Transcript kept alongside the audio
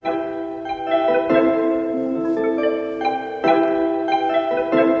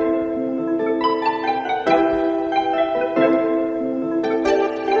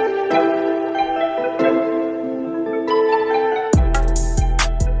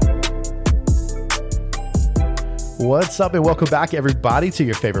What's up, and welcome back, everybody, to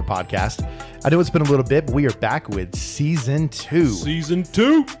your favorite podcast. I know it's been a little bit, but we are back with Season 2. Season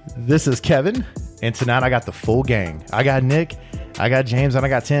 2. This is Kevin, and tonight I got the full gang. I got Nick, I got James, and I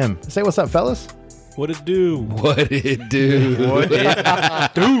got Tim. Say what's up, fellas. What it do? What it do? What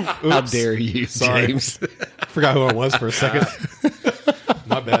it do? How dare you, Sorry. James? Forgot who I was for a second.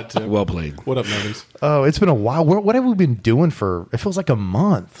 My bad, Tim. Well played. What up, Novies? Oh, it's been a while. What have we been doing for, it feels like a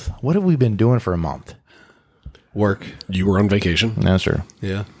month. What have we been doing for a month? Work. You were on vacation. That's true.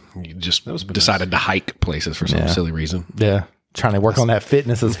 Yeah. You just decided to hike places for some silly reason. Yeah. Trying to work on that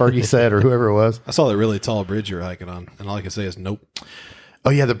fitness, as Fergie said, or whoever it was. I saw that really tall bridge you were hiking on, and all I can say is nope. Oh,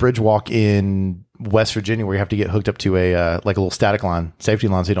 yeah, the bridge walk in West Virginia where you have to get hooked up to a like a little static line, safety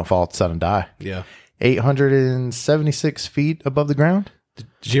line, so you don't fall off the side and die. Yeah. 876 feet above the ground.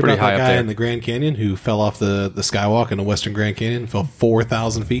 Did you hear about that guy in the Grand Canyon who fell off the skywalk in the Western Grand Canyon and fell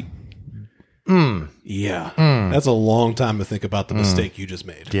 4,000 feet? Yeah. That's a long time to think about the mistake you just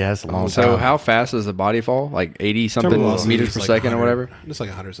made. Yeah, it's a long time. So how fast does the body fall? Like 80 something Terminal meters is per like second 100, or whatever? Just like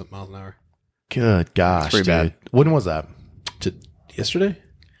 100 something miles an hour. Good gosh, pretty dude. bad. When was that? Yesterday? I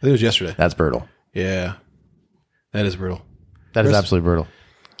think it was yesterday. That's brutal. Yeah. That is brutal. That is absolutely brutal.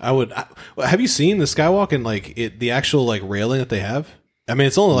 Have you seen the skywalk and like the actual like railing that they have? I mean,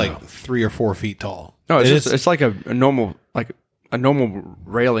 it's only like 3 or 4 feet tall. No, it's like a normal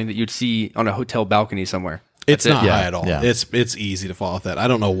railing that you'd see on a hotel balcony somewhere. It's not Yeah, high at all. yeah. It's easy to fall off that. I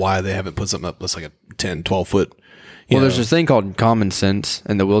don't know why they haven't put something up that's like a 10, 12 foot. Well, there's this thing called common sense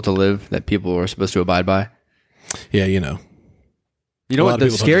and the will to live that people are supposed to abide by. Yeah, you know. You know A lot what of the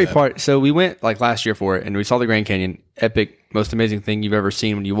people don't scary do that. part? So we went like last year for it, and we saw the Grand Canyon. Epic, most amazing thing you've ever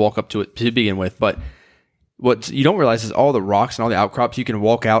seen when you walk up to it to begin with. But what you don't realize is all the rocks and all the outcrops you can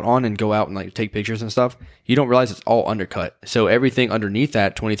walk out on and go out and like take pictures and stuff. You don't realize it's all undercut. So everything underneath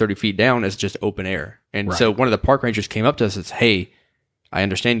that 20, 30 feet down is just open air. And so one of the park rangers came up to us and said, "Hey, I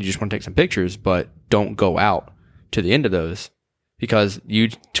understand you just want to take some pictures, but don't go out to the end of those. Because you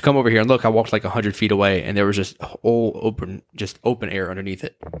to come over here and look, I walked like 100 feet away, and there was just all open air underneath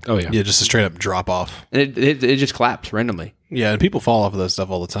it. Oh, yeah. Yeah, just a straight up drop off. And it just collapsed randomly. Yeah, and people fall off of that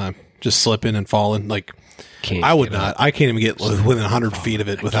stuff all the time. Just slipping and falling. Like, Can't I would get not. up. I can't even get within 100 feet of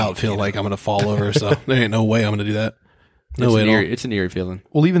it without feeling like I'm going to fall over. So there ain't no way I'm going to do that. No way at all. It's an eerie feeling.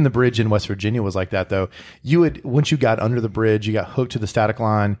 Well, even the bridge in West Virginia was like that, though. You would, once you got under the bridge, you got hooked to the static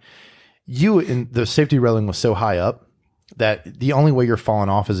line. The safety railing was so high up that the only way you're falling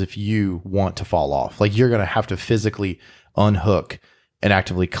off is if you want to fall off. Like, you're going to have to physically unhook and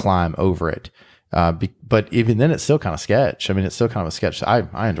actively climb over it. But even then, it's still kind of sketch. I mean, it's still kind of a sketch.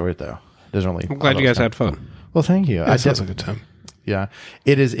 I enjoyed it, though. It doesn't really. I'm glad you guys had fun. Well, thank you. That sounds like a good time. Yeah,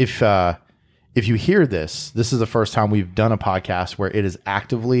 it is. If you hear this is the first time we've done a podcast where it is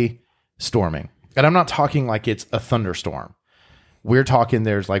actively storming, and I'm not talking like it's a thunderstorm. We're talking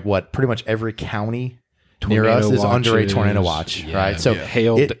there's like pretty much every county near us is under a tornado watch, right? So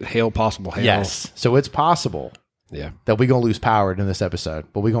Hail, possible hail. yes, so it's possible Yeah. that we're gonna lose power in this episode,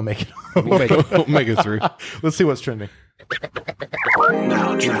 but we're gonna make it. We'll make it through. Let's see what's trending.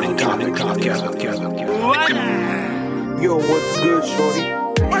 Now trending topic podcast. Yo, what's good, shorty?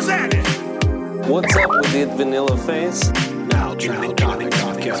 What's happening? What's up with it, vanilla face? Now trending topic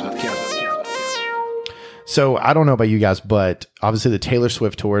podcast. So I don't know about you guys, but obviously the Taylor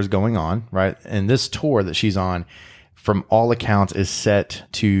Swift tour is going on, right? And this tour that she's on, from all accounts, is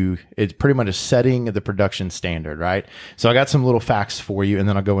it's pretty much setting the production standard, right? So I got some little facts for you, and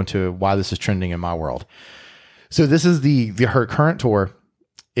then I'll go into why this is trending in my world. So this is her current tour.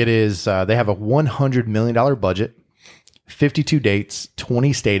 It is, they have a $100 million budget, 52 dates,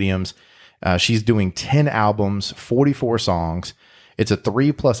 20 stadiums. She's doing 10 albums, 44 songs. It's a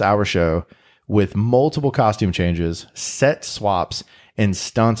 3+ hour show with multiple costume changes, set swaps, and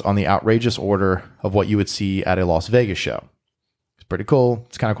stunts on the outrageous order of what you would see at a Las Vegas show. It's pretty cool.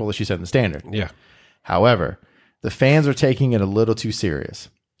 It's kind of cool that she set the standard. Yeah. However, the fans are taking it a little too serious.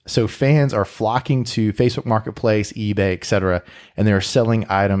 So fans are flocking to Facebook Marketplace, eBay, etc., and they're selling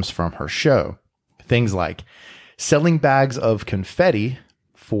items from her show. Things like selling bags of confetti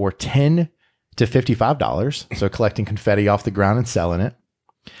for $10 to $55, so collecting confetti off the ground and selling it.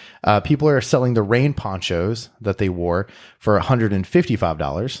 People are selling the rain ponchos that they wore for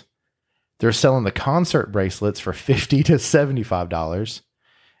 $155. They're selling the concert bracelets for $50 to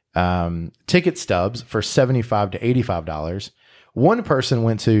 $75. Ticket stubs for $75 to $85. One person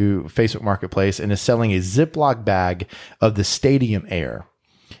went to Facebook Marketplace and is selling a Ziploc bag of the stadium air.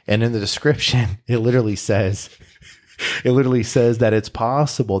 And in the description, it literally says that it's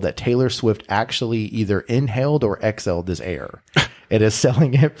possible that Taylor Swift actually either inhaled or exhaled this air. It is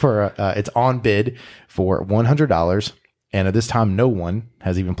selling it for, it's on bid for $100. And at this time, no one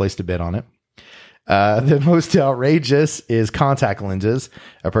has even placed a bid on it. The most outrageous is contact lenses.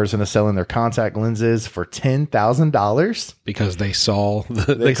 A person is selling their contact lenses for $10,000 because they saw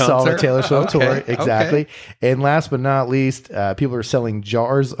they saw the Taylor Swift tour. Exactly. Okay. And last but not least, people are selling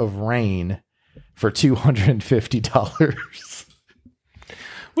jars of rain for $250.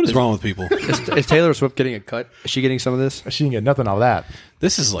 What is wrong with people? Is Taylor Swift getting a cut? Is she getting some of this? She didn't get nothing out of that.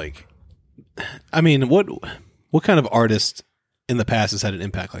 This is like, I mean, what kind of artist in the past has had an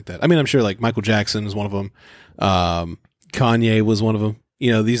impact like that? I mean, I'm sure like Michael Jackson is one of them. Kanye was one of them.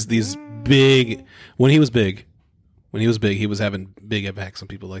 You know, these big, when he was big, he was having big impacts on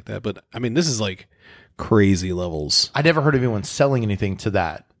people like that. But I mean, this is like crazy levels. I never heard of anyone selling anything to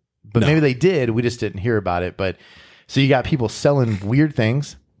that, but No. maybe they did. We just didn't hear about it. But so you got people selling weird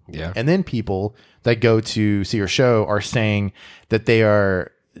things. Yeah. And then people that go to see your show are saying that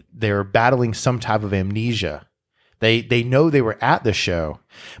they're battling some type of amnesia. They know they were at the show,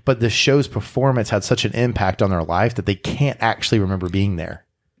 but the show's performance had such an impact on their life that they can't actually remember being there.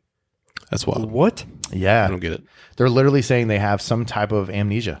 That's wild. What? Yeah. I don't get it. They're literally saying they have some type of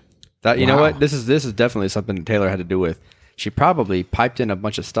amnesia. That you know what? This is definitely something that Taylor had to do with. She probably piped in a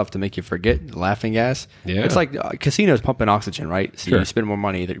bunch of stuff to make you forget laughing gas. Yeah. It's like casinos pumping oxygen, right? So you spend more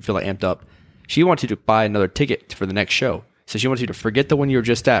money that you feel like amped up. She wants you to buy another ticket for the next show. So she wants you to forget the one you were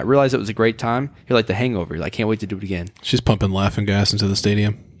just at, realize it was a great time. You're like the hangover. You're like, can't wait to do it again. She's pumping laughing gas into the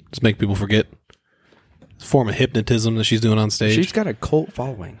stadium. Just make people forget. It's a form of hypnotism that she's doing on stage. She's got a cult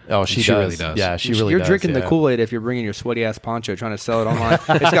following. Oh, she really does. Yeah, she really You're does. drinking the Kool-Aid if you're bringing your sweaty ass poncho trying to sell it online.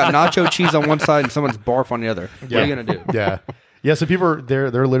 It's got nacho cheese on one side and someone's barf on the other. What are you going to do? Yeah. Yeah, so people are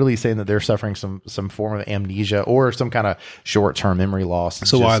they're literally saying that they're suffering some form of amnesia or some kind of short-term memory loss.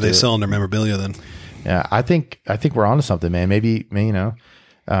 so why are they selling their memorabilia then? Yeah, I think we're onto something, man. Maybe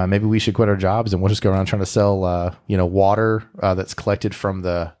we should quit our jobs and we'll just go around trying to sell water that's collected from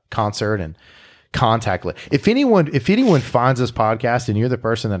the concert and contact. If anyone finds this podcast and you're the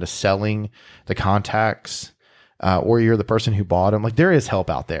person that is selling the contacts, or you're the person who bought them, like there is help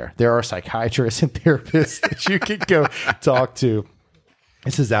out there. There are psychiatrists and therapists that you can go talk to.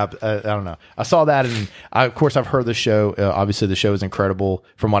 This is, I don't know. I saw that, and of course, I've heard the show. Obviously, the show is incredible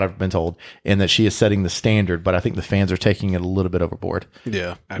from what I've been told, and that she is setting the standard. But I think the fans are taking it a little bit overboard.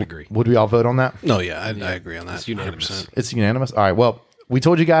 Yeah, I'd agree. Would we all vote on that? No, yeah, I agree on that. It's unanimous. 100%. It's unanimous. All right. Well, we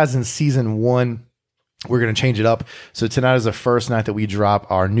told you guys in season 1 we're going to change it up. So tonight is the first night that we drop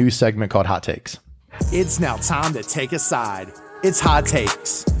our new segment called Hot Takes. It's now time to take a side. It's Hot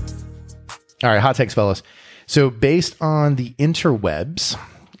Takes. All right, hot takes, fellas. So based on the interwebs,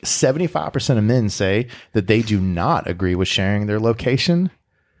 75% of men say that they do not agree with sharing their location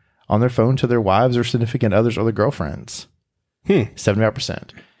on their phone to their wives or significant others or their girlfriends.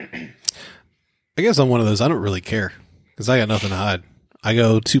 75%. I guess I'm one of those. I don't really care because I got nothing to hide. I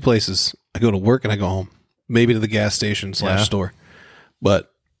go 2 places. I go to work and I go home. Maybe to the gas station / store.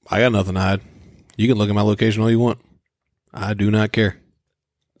 But I got nothing to hide. You can look at my location all you want. I do not care.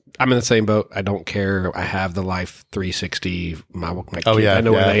 I'm in the same boat. I don't care. I have the Life 360. My kids, Oh, yeah, I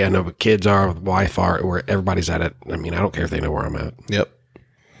know yeah. where I know where kids are, where the wife are, where everybody's at it. I mean, I don't care if they know where I'm at. Yep.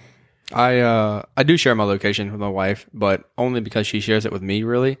 I do share my location with my wife, but only because she shares it with me,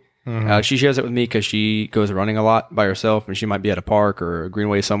 really. She shares it with me because she goes running a lot by herself, and she might be at a park or a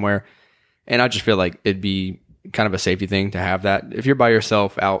greenway somewhere. And I just feel like it'd be kind of a safety thing to have that. If you're by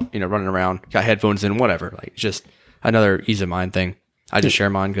yourself out, running around, got headphones in, whatever, like just another ease of mind thing. I just share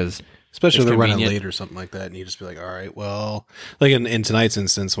mine because Especially if they're running convenient. late or something like that, and you just be like, all right, well, like in tonight's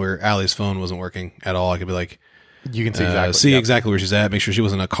instance where Allie's phone wasn't working at all, I could be like, You can see exactly where she's at, make sure she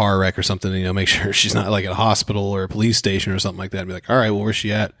wasn't in a car wreck or something, make sure she's not like at a hospital or a police station or something like that, and be like, all right, well, where's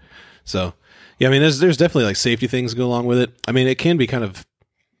she at? So, yeah, I mean, there's definitely like safety things go along with it. I mean, it can be kind of,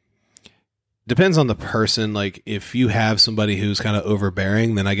 depends on the person. Like if you have somebody who's kind of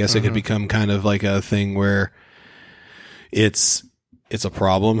overbearing, then I guess it could become kind of like a thing where it's a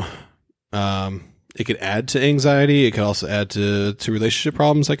problem. It could add to anxiety. It could also add to relationship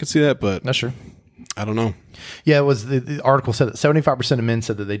problems. I could see that, but That's true. I don't know. Yeah, it was the article said that 75% of men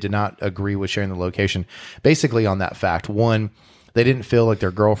said that they did not agree with sharing the location. Basically on that fact, one, they didn't feel like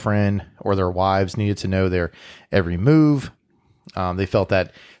their girlfriend or their wives needed to know their every move. They felt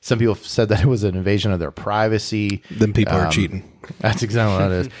that some people said that it was an invasion of their privacy. Then people are cheating. That's exactly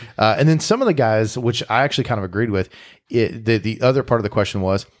what it is. And then some of the guys, which I actually kind of agreed with, the other part of the question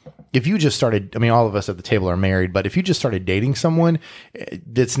was, if you just started, I mean, all of us at the table are married, but if you just started dating someone,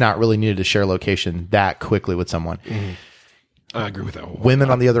 it's not really needed to share location that quickly with someone. I agree with that. Women,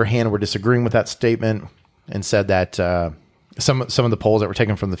 on the other hand, were disagreeing with that statement and said that some of the polls that were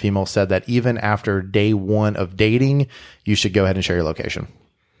taken from the females said that even after day 1 of dating, you should go ahead and share your location.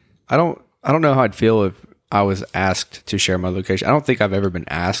 I don't know how I'd feel if I was asked to share my location. I don't think I've ever been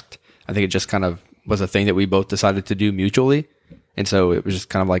asked. I think it just kind of was a thing that we both decided to do mutually. And so it was just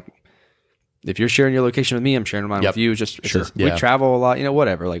kind of like, if you're sharing your location with me, I'm sharing mine with you. It's just we travel a lot,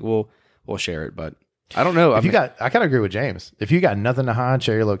 whatever. Like we'll share it, but I don't know. I kind of agree with James. If you got nothing to hide,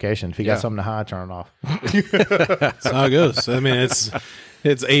 share your location. If you got something to hide, turn it off. That's how it goes. I mean, it's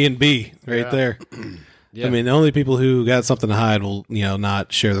A and B right there. Yeah. I mean, the only people who got something to hide will,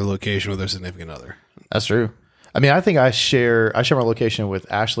 not share their location with their significant other. That's true. I mean, I think I share my location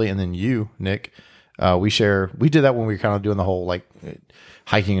with Ashley and then you, Nick. We did that when we were kind of doing the whole like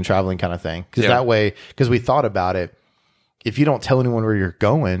hiking and traveling kind of thing. Because that way, because we thought about it, if you don't tell anyone where you're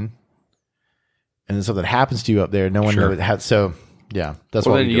going and then something happens to you up there, no one knows. So yeah, that's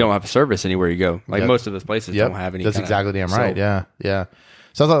why then you don't have service anywhere you go. Like most of those places don't have any. That's exactly damn right. Yeah.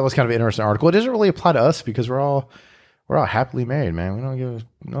 So I thought that was kind of an interesting article. It doesn't really apply to us because we're all happily married, man. We don't give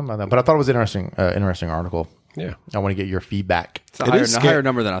a about that. But I thought it was an interesting article. Yeah. I want to get your feedback. It's a higher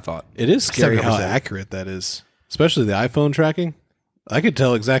number than I thought. It is scary 7%. how accurate that is, especially the iPhone tracking. I could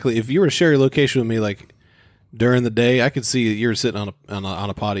tell exactly if you were to share your location with me, like during the day, I could see that you're sitting on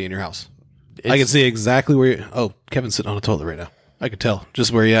a potty in your house. I could see exactly where Kevin's sitting on a toilet right now. I could tell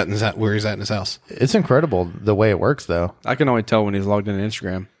just where he's at in his house. It's incredible the way it works, though. I can only tell when he's logged into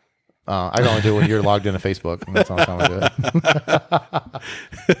Instagram. I can only do it when you're logged into Facebook. That's the only time I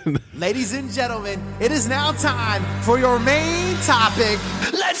do it. Ladies and gentlemen, it is now time for your main topic.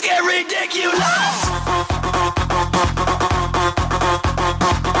 Let's get ridiculous!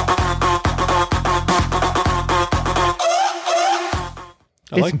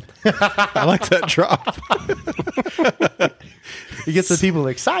 I like that drop. It gets the people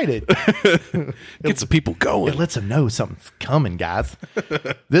excited. Gets the people going. It lets them know something's coming, guys.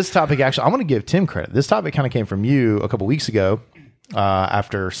 This topic, actually, I want to give Tim credit. This topic kind of came from you a couple weeks ago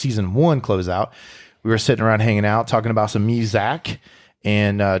after season 1 closed out. We were sitting around hanging out, talking about some music.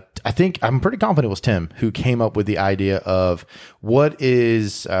 And I'm pretty confident it was Tim who came up with the idea of what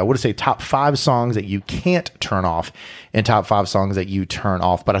is top 5 songs that you can't turn off and top 5 songs that you turn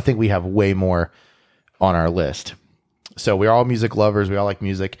off. But I think we have way more on our list. So we're all music lovers. We all like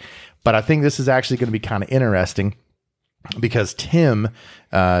music. But I think this is actually going to be kind of interesting because Tim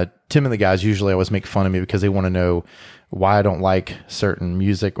and the guys usually always make fun of me because they want to know why I don't like certain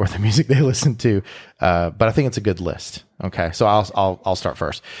music or the music they listen to. But I think it's a good list. Okay. So I'll start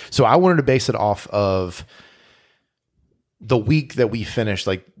first. So I wanted to base it off of the week that we finished,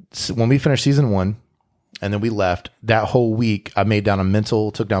 like when we finished season 1 and then we left that whole week. I took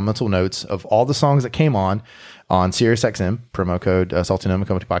down mental notes of all the songs that came on SiriusXM, promo code Salty Gnome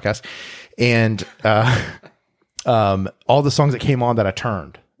Comedy Podcast, and all the songs that came on that I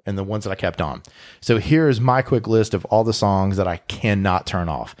turned and the ones that I kept on. So here is my quick list of all the songs that I cannot turn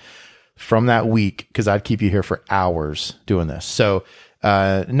off from that week because I'd keep you here for hours doing this. So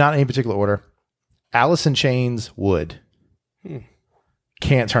not in any particular order. Alice in Chains, Wood.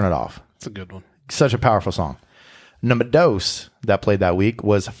 Can't turn it off. That's a good one. Such a powerful song. Number dos that played that week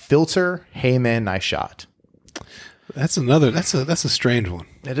was Filter, Hey Man, Nice Shot. That's a strange one.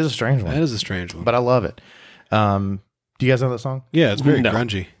 It is a strange one. That is a strange one. But I love it. Do you guys know that song? Yeah, it's very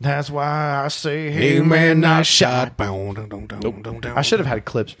grungy. That's why I say, hey man, nice shot. Nope. I should have had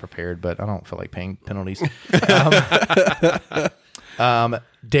clips prepared, but I don't feel like paying penalties.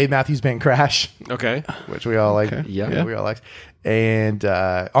 Dave Matthews Band Crash. Okay. Which we all like. Okay. Yeah, we all like. And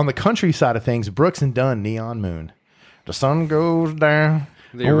on the country side of things, Brooks and Dunn, Neon Moon. The sun goes down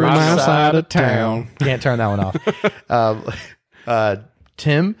on my side of town. Can't turn that one off.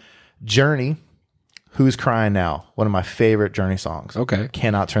 Tim, Journey, Who's Crying Now? One of my favorite Journey songs. Okay.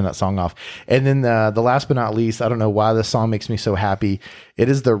 Cannot turn that song off. And then the last but not least, I don't know why this song makes me so happy. It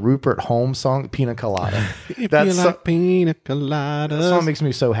is the Rupert Holmes song, Pina Colada. Pina Colada. That song makes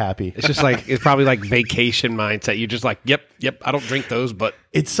me so happy. It's just like, it's probably like vacation mindset. You're just like, yep, I don't drink those, but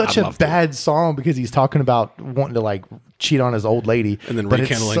it's such a bad song because he's talking about wanting to like cheat on his old lady. And then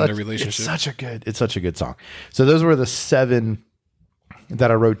rekindling the relationship. It's such a good song. So those were the 7 that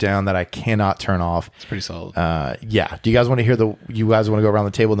I wrote down that I cannot turn off. It's pretty solid. Yeah. Do you guys want to hear you guys want to go around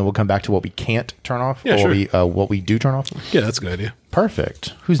the table and then we'll come back to what we can't turn off? Yeah, sure. What we do turn off? Yeah, that's a good idea.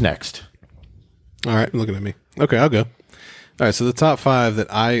 Perfect. Who's next? All right. Looking at me. Okay, I'll go. All right. So the top 5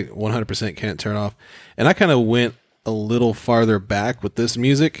 that I 100% can't turn off. And I kind of went a little farther back with this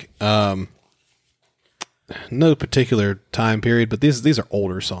music. No particular time period, but these are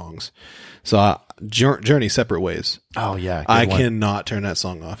older songs. So Journey, Separate Ways. Oh yeah, I good one. cannot turn that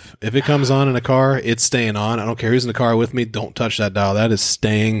song off. If it comes on in a car, it's staying on. I don't care who's in the car with me. Don't touch that dial. That is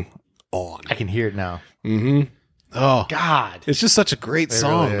staying on. I can hear it now. Oh, God, it's just such a great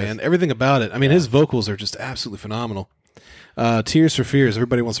song, really is. man. Everything about it. I mean, his vocals are just absolutely phenomenal. Tears for Fears.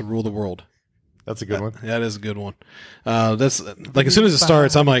 Everybody wants to rule the world. that's a good one. That is a good one. That's like as soon as it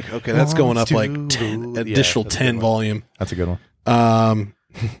starts, I'm like, okay, that's going up like 10, additional that's a 10 good one. volume. That's a good one.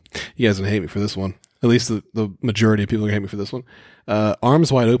 You guys gonna hate me for this one. At least the majority of people are gonna hate me for this one.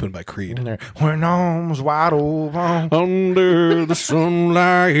 Arms Wide Open by Creed. When arms wide open. Under the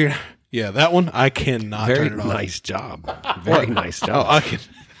sunlight. Yeah, that one I cannot Very turn it off. nice job. Very nice Oh, job.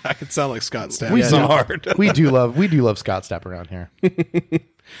 I can sound like Scott Stapp. We It's do, so hard. we do love Scott Stapp around here.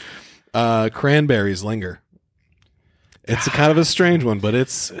 Cranberries Linger. It's a kind of a strange one, but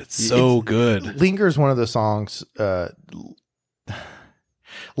it's so good. Linger is one of those songs.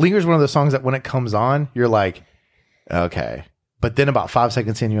 Linger is one of those songs that when it comes on, you're like, okay. But then about 5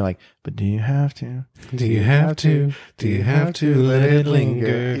 seconds in, you're like, but do you have to? Do you have to? Do you have to let it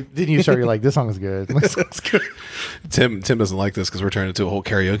linger? Then you start, you're like, this song's good. This song's good. Tim doesn't like this because we're turning into a whole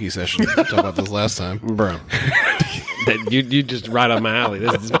karaoke session. We talked about this last time. Bro. You just right up my alley.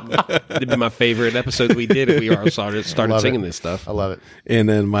 It'd be my favorite episode we did if we all started Love singing it. this stuff. I love it. And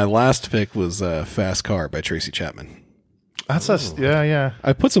then my last pick was Fast Car by Tracy Chapman. That's us. Yeah.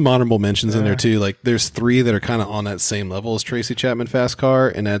 I put some honorable mentions in there too. Like there's 3 that are kind of on that same level as Tracy Chapman Fast Car,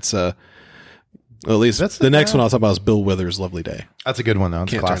 and that's well, at least That's the next yeah. one I'll talk about is Bill Withers' Lovely Day. That's a good one, though.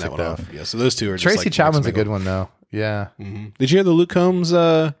 It's Can't a classic, turn that one though. off. Yeah, so those 2 are just Tracy like Chapman's a next good level. one, though. Yeah. Did you hear the Luke Combs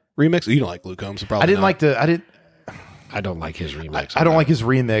remix? You don't like Luke Combs, so probably I didn't not. like the. I don't like his remix. I don't like his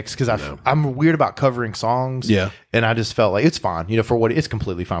remix because I'm weird about covering songs. Yeah. And I just felt like it's fine, for what it's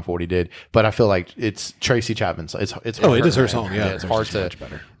completely fine for what he did. But I feel like it's Tracy Chapman's. It's Oh, it is her song, yeah. it's hard to. much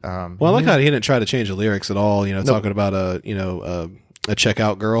better. Well, I like how he didn't try to change the lyrics at all. Talking about a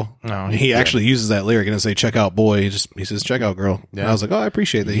checkout girl. No, he actually uses that lyric and doesn't say checkout boy. He says checkout girl. And I was like, oh, I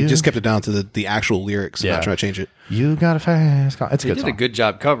appreciate that. He just kept it down to the actual lyrics, and not try to change it. You got a fast car. It's a He good did song. a good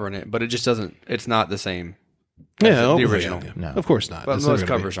job covering it, but it just doesn't. It's not the same. Yeah, the original. yeah. No. Of course not. But It's never most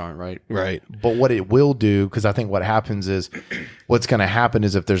gonna be. covers aren't, right? Right. But what it will do, because I think what happens is, what's going to happen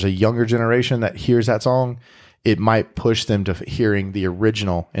is if there's a younger generation that hears that song, it might push them to hearing the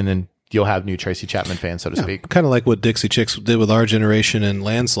original, and then you'll have new Tracy Chapman fans, so to speak. Kind of like what Dixie Chicks did with our generation and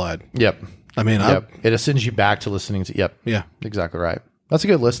Landslide. Yep. I mean, Yep. It sends you back to listening to. Yep. yeah. Exactly right. That's a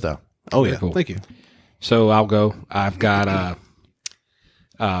good list, though. Oh, yeah. cool. Thank you. So I'll go. I've got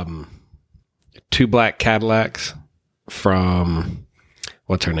 2 black Cadillacs from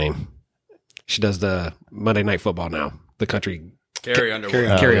what's her name? She does the Monday Night Football now. The country. Carrie Underwood.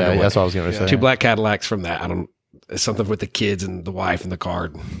 Carrie yeah, Underwood. that's what I was going to say. 2 black Cadillacs from that. I don't. It's something with the kids and the wife and the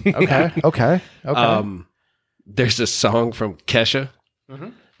card. Okay. There's a song from Kesha.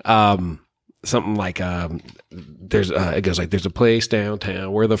 Something like it goes like there's a place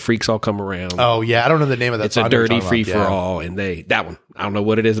downtown where the freaks all come around. Oh yeah, I don't know the name of that. It's song. a I know what dirty you're talking free about. for all, and that one. I don't know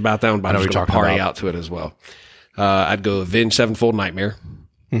what it is about that one, but I know I'm what just you're gonna talking party about. out to it as well. I'd go Avenged Sevenfold Nightmare.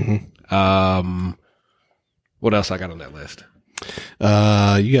 What else I got on that list? You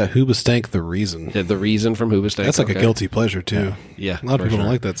got Hoobastank the Reason. The Reason from Hoobastank. That's like a guilty pleasure, too. Yeah, A lot of people don't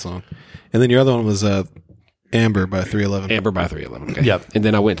like that song. And then your other one was Amber by 311. Amber by 311. Okay. Yep. And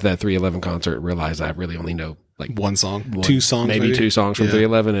then I went to that 311 concert and realized I really only know like One song. 2 songs. maybe 2 songs from Yeah.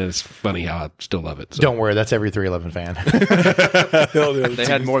 311, and it's funny how I still love it. So. Don't worry, that's every 311 fan. They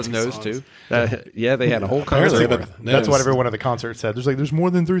had more than those too. Yeah, they had a whole Apparently, concert. That's what everyone at the concert said. There's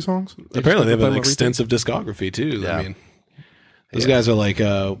more than 3 songs. Apparently, they have play an them every extensive discography, too. Yeah. I mean, those guys are like,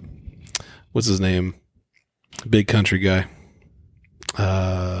 what's his name? Big country guy.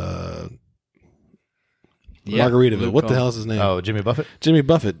 Margaritaville. Luke What the Combs. hell is his name? Oh, Jimmy Buffett. Jimmy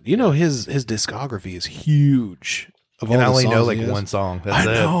Buffett. You know, his discography is huge. Of all And I the only know songs like he has. one song. I That's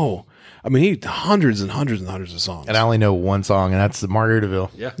it. know. I mean, he hundreds and hundreds and hundreds of songs. And I only know one song, and that's the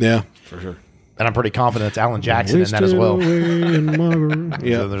Margaritaville. yeah. for sure. And I'm pretty confident it's Alan Jackson in that as well.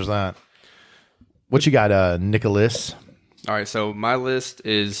 Yeah. So there's that. What you got, Nicholas? All right, so my list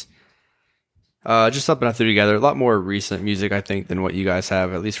is just something I threw together. A lot more recent music, I think, than what you guys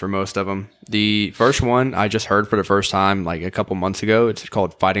have, at least for most of them. The first one I just heard for the first time like a couple months ago. It's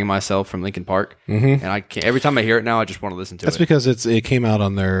called "Fighting Myself" from Linkin Park, and I can't, every time I hear it now, I just want to listen to That's it. because it came out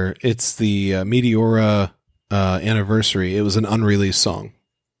on their. It's the Meteora anniversary. It was an unreleased song.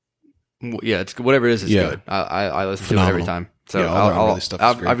 Yeah, it's whatever it is. It's Yeah. good. I listen Phenomenal. to it every time. So Yeah, all their unreleased stuff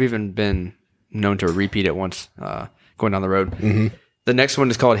is great. I've even been known to repeat it once going down the road. The next one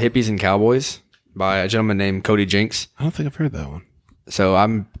is called "Hippies and Cowboys" by a gentleman named Cody Jinks. I don't think I've heard that one. So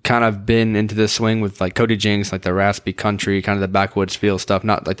I'm kind of been into this swing with like Cody Jinks, like the raspy country, kind of the backwoods feel stuff,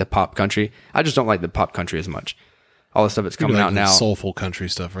 not like the pop country. I just don't like the pop country as much. All the stuff that's coming out now. Soulful country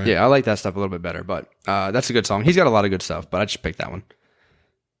stuff, right? Yeah, I like that stuff a little bit better, but that's a good song. He's got a lot of good stuff, but I just picked that one.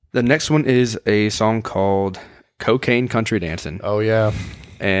 The next one is a song called Cocaine Country Dancing. Oh, yeah.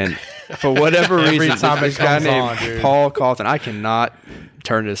 And for whatever reason, time this it guy comes named on, dude. Paul Calton, I cannot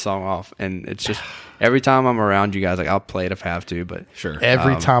turn this song off. And it's just every time I'm around you guys, like I'll play it if I have to, but Sure.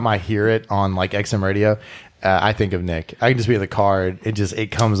 Every time I hear it on like XM radio, I think of Nick. I can just be in the car and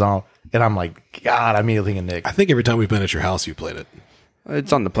it comes on. And I'm like, God, I immediately think of Nick. I think every time we've been at your house, you played it.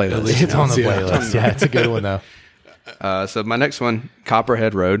 it's on the playlist. It's on the Yeah. playlist. Yeah, it's a good one, though. So my next one,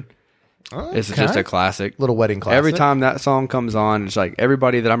 Copperhead Road. It's just a classic. Little wedding classic. Every time that song comes on, it's like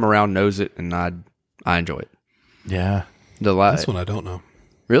everybody that I'm around knows it, and I enjoy it. Yeah. That's one I don't know.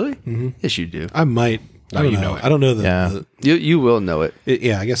 Really? Mm-hmm. Yes, you do. I might. I don't know. I don't know the. Yeah. You will know it.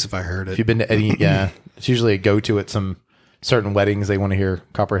 Yeah, I guess if I heard If it. you've been to any, it's usually a go-to at some certain weddings. They want to hear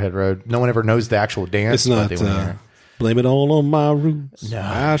Copperhead Road. No one ever knows the actual dance. It's not. but they wanna hear it. Blame it all on my roots. No.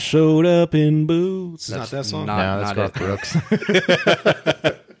 I showed up in boots. It's not that song. not- No, that's not Garth Brooks.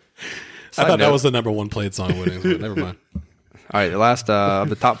 I thought that note. was the number one played song at weddings, but never mind. All right, the last of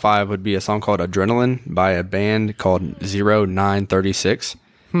the top 5 would be a song called Adrenaline by a band called 0936.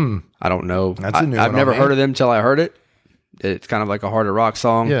 I don't know. That's a new I've one never on heard me. of them till I heard it. It's kind of like a harder rock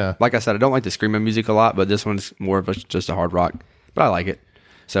song. Yeah. Like I said, I don't like the screaming music a lot, but this one's more of just a hard rock. But I like it.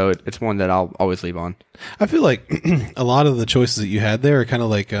 So it's one that I'll always leave on. I feel like a lot of the choices that you had there are kind of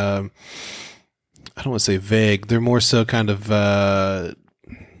like, I don't want to say vague. They're more so kind of, I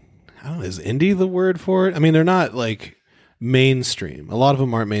don't know, is indie the word for it? I mean, they're not like mainstream. A lot of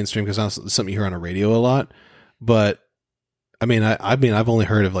them aren't mainstream because it's something you hear on a radio a lot. But I mean, I've only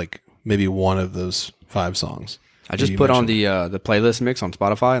heard of like maybe one of those 5 songs. I just you put on mentioned. the playlist mix on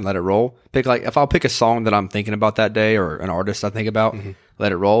Spotify and let it roll. If I'll pick a song that I'm thinking about that day or an artist I think about,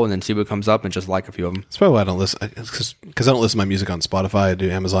 let it roll and then see what comes up and just like a few of them. That's probably why I don't listen, because I don't listen to my music on Spotify. I do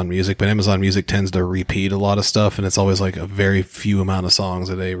Amazon Music, but Amazon Music tends to repeat a lot of stuff, and it's always like a very few amount of songs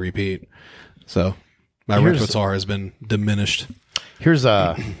that they repeat. So my repertoire has been diminished. Here's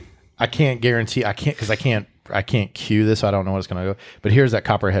I can't guarantee. I can't cue this. So I don't know what it's going to go. But here's that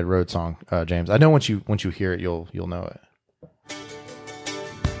Copperhead Road song, James. I know once you hear it, you'll know it.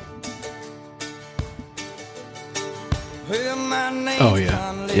 Oh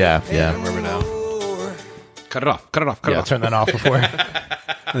yeah, Yeah. I remember now. Cut it off. Yeah, turn that off before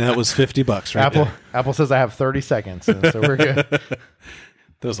And that was $50 right Apple. there. Apple says I have 30 seconds, so we're good.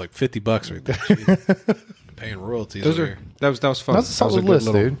 That was like $50 right there. Jeez. Paying royalties. Those over are here. that was fun. That's a solid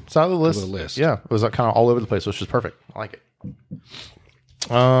list, dude. Solid list. little list. Yeah, it was kind of all over the place, which is perfect. I like it.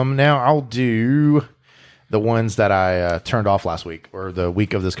 Now I'll do the ones that I turned off last week or the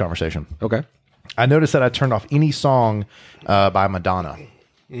week of this conversation. Okay. I noticed that I turned off any song by Madonna.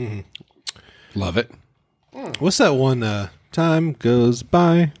 Love it. What's that one? Time goes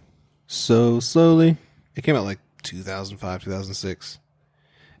by so slowly. It came out like 2005, 2006.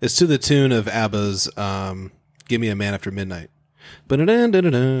 It's to the tune of ABBA's "Give Me a Man After Midnight." It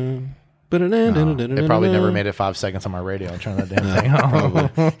probably never made it 5 seconds on my radio. I'm trying that damn thing off.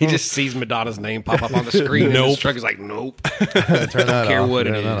 Probably. He just sees Madonna's name pop up on the screen. And his truck is like, nope. Turn that care off. what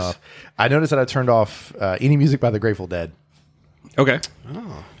it Turn that is. off. I noticed that I turned off any music by the Grateful Dead. Okay.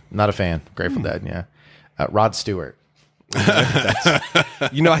 Not a fan. Grateful Dead, yeah. Rod Stewart.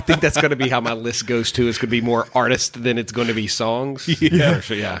 You know, I think that's going to be how my list goes too. It's going to be more artist than it's going to be songs. Yeah.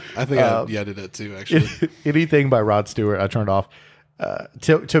 Yeah. I think I did that too, actually. Anything by Rod Stewart, I turned off.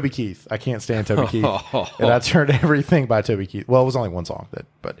 Toby Keith. I can't stand Toby Keith. And I turned everything by Toby Keith. Well, it was only one song,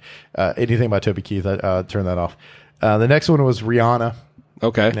 but anything by Toby Keith, I turned that off. The next one was Rihanna.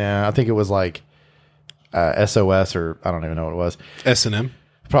 Okay. Nah, I think it was like SOS or I don't even know what it was. S&M.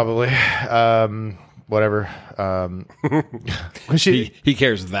 Probably. Whatever. He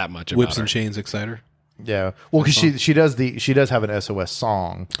cares that much about Whips her. and Chains Exciter. Yeah. Well, because she does have an SOS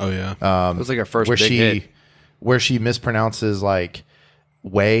song. Oh, yeah. It was like her first where big hit. where she mispronounces like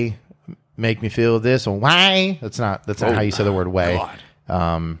way, make me feel this or why. That's not how you say the word way.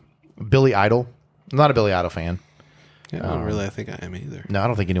 Billy Idol. I'm not a Billy Idol fan. Yeah, I don't really think I am either. No, I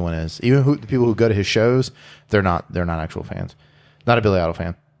don't think anyone is. Even the people who go to his shows, they're not actual fans. Not a Billy Idol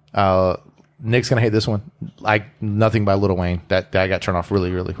fan. Nick's gonna hate this one. Like Nothing by Lil Wayne. That got turned off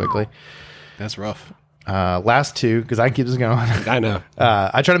really, really quickly. That's rough. Last two, because I can keep this going. I know.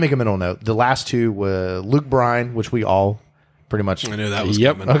 I try to make a middle note. The last two were Luke Bryan, which we all pretty much I knew that was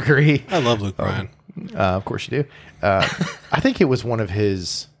Yep. coming. agree. I love Luke Bryan. Of course you do. I think it was one of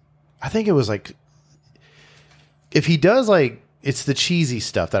his. I think it was like if he does like it's the cheesy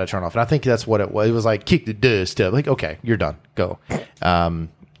stuff that I turn off. And I think that's what it was. It was like, kick the dust up. Like, okay, you're done. Go.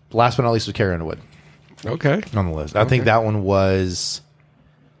 Last but not least was Carrie Underwood Okay. on the list. I think that one was,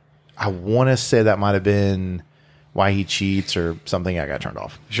 I want to say that might have been Why He Cheats or something. I got turned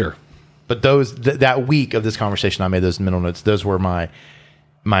off. Sure. But those that week of this conversation, I made those mental notes. Those were my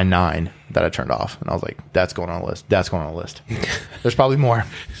 9 that I turned off. And I was like, that's going on a list. That's going on a list. There's probably more.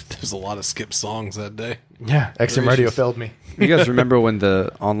 There's a lot of skip songs that day. Yeah. XM Radio failed me. You guys remember when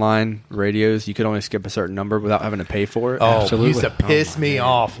the online radios, you could only skip a certain number without having to pay for it? Oh, it used to piss me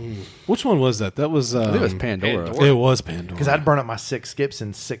off. Which one was that? That was I think it was Pandora. It was Pandora. Because I'd burn up my 6 skips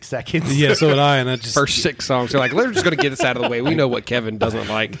in 6 seconds. Yeah, so did I. And I just First 6 songs. They're like, we're just going to get this out of the way. We know what Kevin doesn't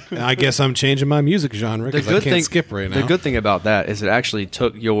like. I guess I'm changing my music genre because I can't skip right now. The good thing about that is it actually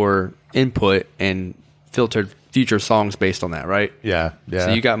took your input and filtered future songs based on that, right? Yeah.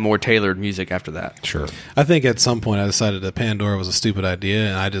 So you got more tailored music after that. Sure. I think at some point I decided that Pandora was a stupid idea,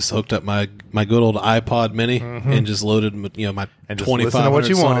 and I just hooked up my good old iPod Mini and just loaded my And just listen to 2,500 what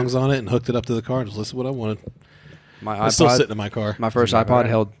you songs wanted. on it and hooked it up to the car and just listened to what I wanted. My iPod, It's still sitting in my car. My first iPod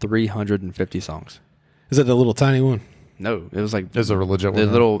held 350 songs. Is that the little tiny one? No, it was like There's a legit the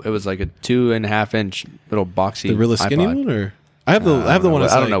one. little. It was like a 2.5-inch little boxy. The really skinny iPod. one, or I have the one.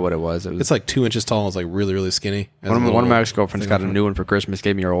 That's I don't like- know what it was. It was It's like 2 inches tall. It's like really really skinny. one of my ex girlfriends got a new one for Christmas.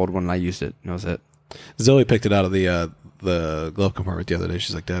 Gave me her old one, and I used it. And that was it. Zoe picked it out of the glove compartment the other day.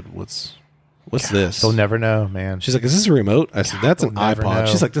 She's like, "Dad, what's this?" They'll never know, man. She's like, "Is this a remote?" I said, "That's an they'll never iPod." know.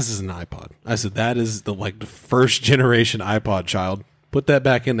 She's like, "This is an iPod." I said, "That is the first generation iPod, child. Put that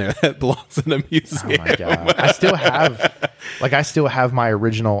back in there. That belongs in a museum." Oh my God. I still have my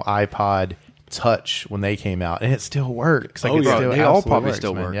original iPod Touch when they came out, and it still works. Like, Oh, it yeah. still They all absolutely probably works,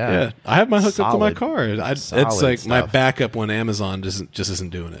 still man. work. Yeah, I have my hooked up to my Solid. car. It's Solid like my stuff. backup when Amazon just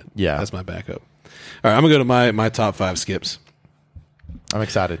isn't doing it. Yeah. That's my backup. All right, I'm gonna go to my top 5 skips. I'm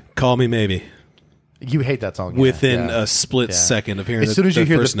excited. Call Me Maybe. You hate that song. Yeah, Within yeah. a split Yeah. second of hearing As soon as you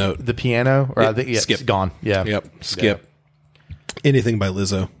hear first the note, the piano, or Yeah, skip, skip. it's gone. Yeah. Yep. Skip. Anything by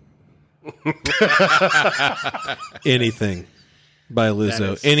Lizzo. Anything by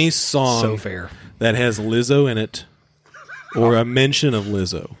Lizzo. Any song So fair. that has Lizzo in it or a mention of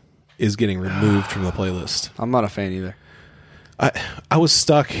Lizzo is getting removed from the playlist. I'm not a fan either. I was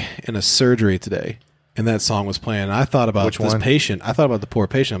stuck in a surgery today and that song was playing. And I thought about Which this one? patient. I thought about the poor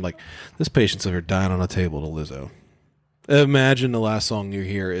patient. I'm like, this patient's over dying on a table to Lizzo. Imagine the last song you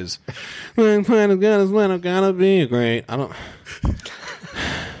hear is "When I'm gonna be great." I don't.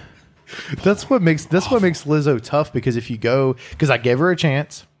 That's what makes Lizzo tough, because if you go, because I gave her a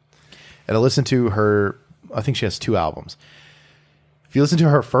chance and I listened to her, I think she has 2 albums. If you listen to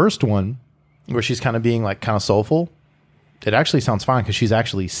her first one, where she's kind of being like kind of soulful, it actually sounds fine because she's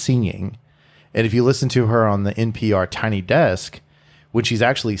actually singing. And if you listen to her on the NPR Tiny Desk, when she's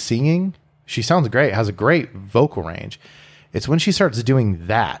actually singing, she sounds great, has a great vocal range. It's when she starts doing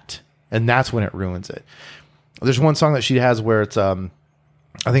that, and that's when it ruins it. There's one song that she has where it's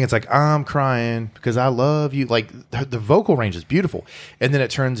I think it's like, I'm crying because I love you. Like, the vocal range is beautiful. And then it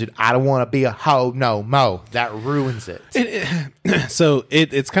turns into, I don't want to be a hoe no mo. That ruins it. So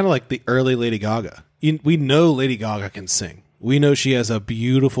it's kind of like the early Lady Gaga. We know Lady Gaga can sing. We know she has a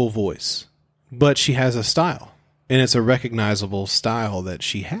beautiful voice, but she has a style, and it's a recognizable style that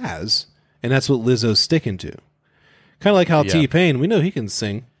she has, and that's what Lizzo's sticking to. Kind of like how Yeah. T-Pain, we know he can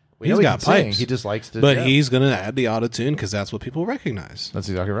sing. know He's he got can sing. pipes. He just likes to- But yeah. he's going to add the auto-tune because that's what people recognize. That's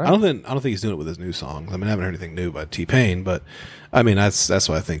exactly right. I don't think he's doing it with his new songs. I mean, I haven't heard anything new by T-Pain, but I mean that's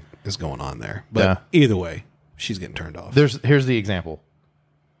what I think is going on there. But Yeah. either way, she's getting turned off. Here's the example.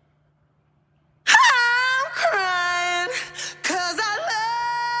 I'm crying 'cause I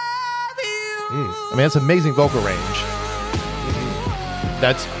love you. I mean, that's amazing vocal range.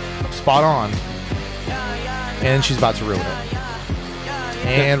 That's spot on. And she's about to ruin it.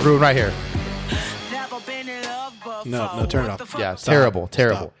 And ruin right here. Never been in love before. No, turn it off. What the fuck? Yeah, terrible.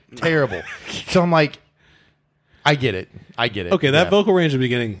 Terrible. So I'm like, I get it. Okay, that Yeah. vocal range at the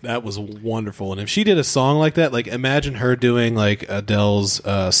beginning, that was wonderful. And if she did a song like that, like imagine her doing like Adele's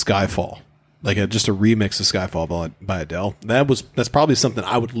Skyfall, like just a remix of Skyfall by Adele. That's probably something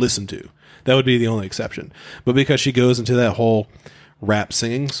I would listen to. That would be the only exception. But because she goes into that whole rap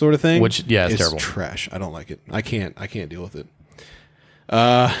singing sort of thing, Which, yeah, it's terrible. trash. I don't like it. I can't deal with it.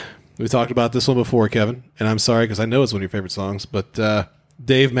 We talked about this one before, Kevin, and I'm sorry because I know it's one of your favorite songs, but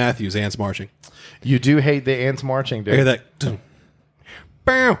Dave Matthews, Ants Marching. You do hate the ants marching, dude. I hear that.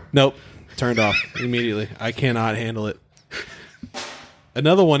 Bow. Nope. Turned off immediately. I cannot handle it.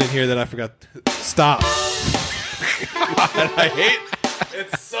 Another one in here that I forgot. Stop. I hate it.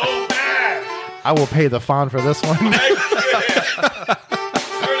 It's so bad. I will pay the fine for this one.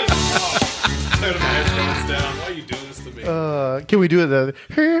 Why are you doing this to me? Can we do it the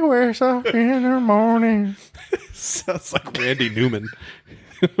he wakes up in the morning? Sounds like Randy Newman.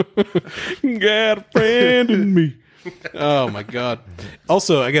 Got a friend in me. Oh my god.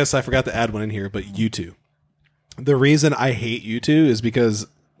 Also, I guess I forgot to add one in here, but U2. The reason I hate U2 is because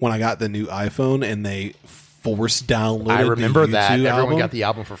when I got the new iPhone and they forced downloaded I remember the that U2 everyone album, got the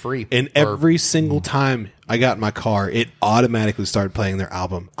album for free, and every single time I got in my car, it automatically started playing their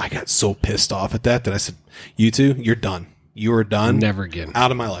album. I got so pissed off at that I said, U2, you're done. You are done. Never again.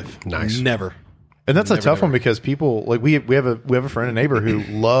 Out of my life. Nice. Never. and that's a tough one because people like we have a friend and neighbor who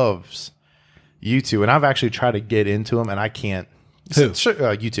loves U2, and I've actually tried to get into them, and I can't. Who?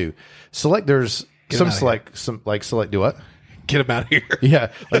 U2. Select. There's Get some him outta select. Some like select. Do what? Get him out of here.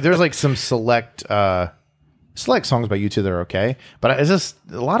 Yeah, like there's like some select songs by U2 that are okay, but it's just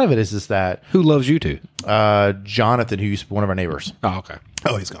a lot of it is just that Who loves you two? Jonathan, who used to be one of our neighbors. Oh, okay.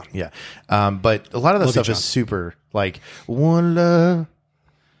 Oh, he's gone. Yeah, but a lot of the Love you, stuff John. is super like one love,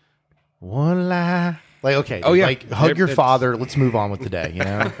 one lie. Like okay, Oh, yeah. like hug your It's- father. Let's move on with the day. You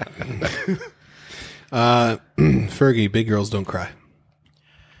know, Fergie, Big Girls Don't Cry.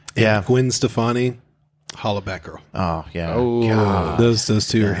 yeah. Gwen Stefani, Hollaback Girl. Oh yeah. Oh, Those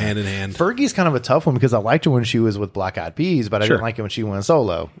two are hand in hand. Fergie's kind of a tough one because I liked her when she was with Black Eyed Peas, but I Sure. didn't like it when she went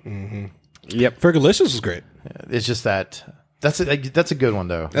solo. yep. Fergalicious was great. It's just that's a good one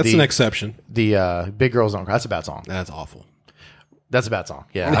though. That's the, an exception. The Big Girls Don't Cry. That's a bad song. That's awful. That's a bad song.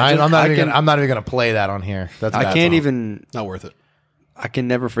 Yeah, I'm not even gonna play that on here. That's a bad I can't song. even. Not worth it. I can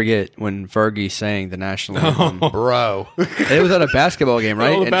never forget when Fergie sang the national anthem. bro. It was at a basketball game,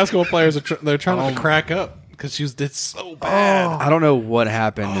 right? All the And basketball players are they're trying to crack up because she did so bad. I don't know what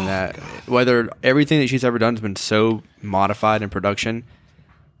happened in that. Whether everything that she's ever done has been so modified in production.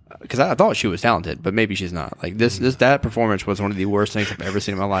 Because I thought she was talented, but maybe she's not. Like that performance was one of the worst things I've ever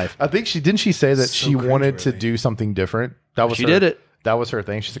seen in my life. I think she say that So she wanted to cringeworthy. do something different. That was She her, did it. That was her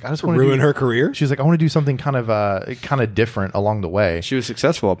thing. She's like, I just want to Ruin her career. She's like, I want to do something kind of different along the way. She was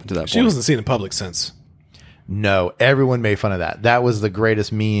successful up until that She point. wasn't seen in public since. No, everyone made fun of that. That was the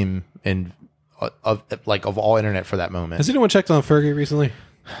greatest meme of all internet for that moment. Has anyone checked on Fergie recently?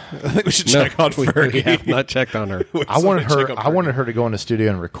 I think we should check on We Fergie. have not checked on her. I wanted her to go in the studio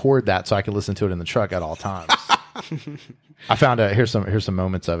and record that so I could listen to it in the truck at all times. I found out here's some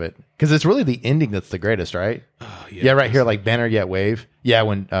moments of it because it's really the ending that's the greatest, right? Oh, Yeah, right here, like banner yet wave. Yeah,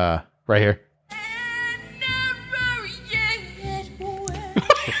 when right here.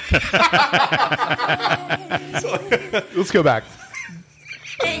 Let's go back.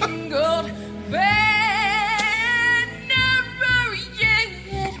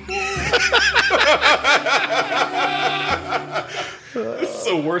 It's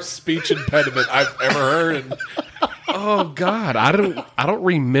the worst speech impediment I've ever heard. And Oh God, I don't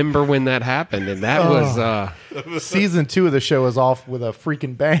remember when that happened, and that was Season 2 of the show is off with a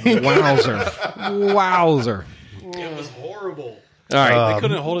freaking bang. wowzer. it was horrible. All right, They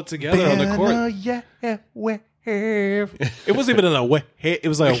couldn't hold it together on the Banner court. yet wave. It wasn't even in a way. It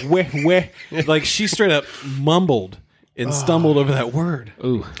was like a way. Like she straight up mumbled and stumbled over that word.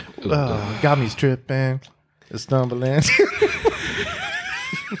 ooh, Got me tripping, stumbling.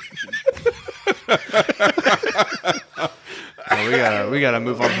 we gotta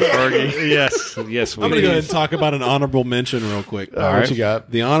move on to Fergie. yes, we I'm going to did. go ahead and talk about an honorable mention real quick. All right, what you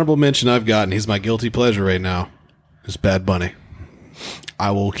got? The honorable mention I've gotten, he's my guilty pleasure right now, is Bad Bunny.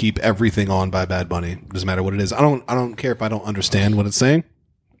 I will keep everything on by Bad Bunny. Doesn't matter what it is. I don't care if I don't understand what it's saying.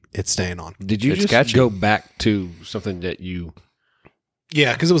 It's staying on. Did you It's just catchy. go back to something that you?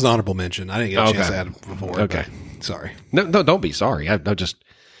 Yeah, because it was an honorable mention. I didn't get a chance Okay. to add it before. Okay. but sorry. No, don't be sorry. I just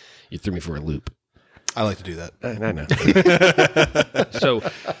you threw me for a loop. I like to do that. I know. So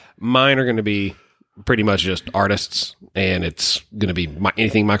mine are going to be pretty much just artists, and it's going to be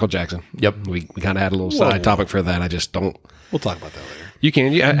anything Michael Jackson. Yep. We kind of had a little side topic for that. I just don't. We'll talk about that later. You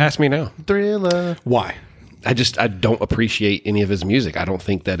can ask me now. Thriller. Why? I don't appreciate any of his music. I don't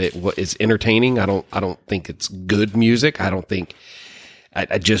think that it's entertaining. I don't think it's good music. I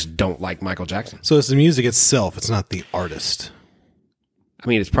just don't like Michael Jackson. So it's the music itself. It's not the artist. I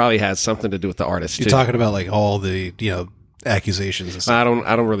mean, it probably has something to do with the artist You're too. talking about like all the accusations and stuff.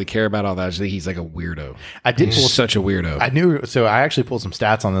 I don't really care about all that. I just think he's like a weirdo. I did pull He's such a weirdo. I actually pulled some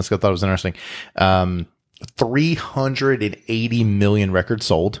stats on this because I thought it was interesting. 380 million records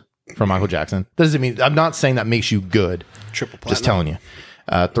sold from Michael Jackson. Doesn't mean, I'm not saying that makes you good. Triple platinum. Just telling you.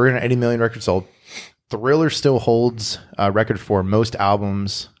 380 million records sold. Thriller still holds a record for most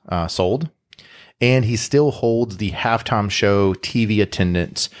albums sold. And he still holds the halftime show TV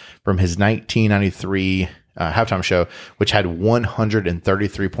attendance from his 1993 halftime show, which had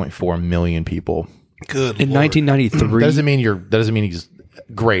 133.4 million people. Good In Lord. 1993. That doesn't mean he's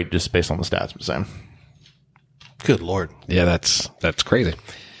great just based on the stats. I'm saying. Good Lord. Yeah, that's crazy.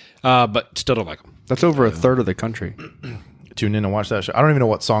 But still don't like them. That's over a third of the country. Tune in and watch that show. I don't even know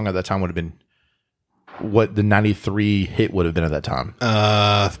what song at that time would have been. What the 93 hit would have been at that time.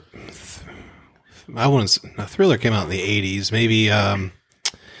 I wouldn't. Thriller came out in the 80s. Maybe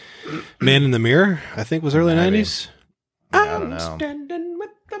Man in the Mirror, I think, was early 90s. I don't know.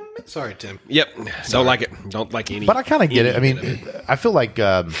 Sorry, Tim. Yep. Don't like it. Don't like any. But I kind of get it. I mean, I feel like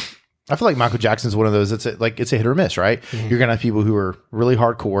Michael Jackson's one of those. It's a hit or miss, right? Mm-hmm. You're gonna have people who are really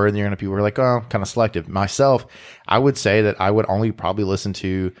hardcore, and you're gonna have people who are like, oh, kind of selective. Myself, I would say that I would only probably listen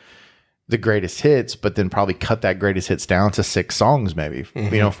to the greatest hits, but then probably cut that greatest hits down to 6 songs, maybe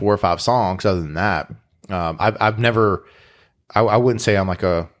 4 or 5 songs. Other than that, I've never. I wouldn't say I'm like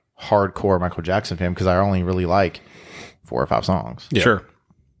a hardcore Michael Jackson fan because I only really like 4 or 5 songs. Yeah. Sure.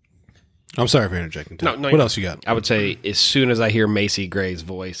 I'm sorry for interjecting, Tim. No, What else you got? I would say as soon as I hear Macy Gray's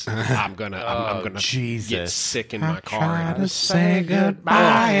voice, I'm gonna Jesus. get sick in my car. To say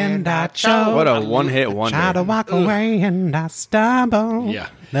goodbye and I chose. What a one-hit wonder. Try to walk away and I stumble. Yeah.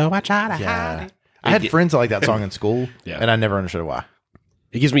 No, I try to hide Yeah. it. I had friends that like that song in school, Yeah. and I never understood why.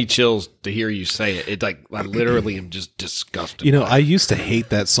 It gives me chills to hear you say it. It like I literally am just disgusted. You know, by it. I used to hate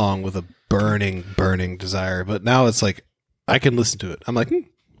that song with a burning, burning desire, but now it's like I can listen to it. I'm like,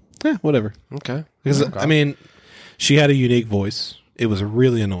 whatever. Okay. Because I mean, she had a unique voice. It was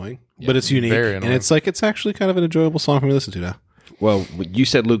really annoying, but it's unique, very and annoying. it's like it's actually kind of an enjoyable song for me to listen to now. Well, you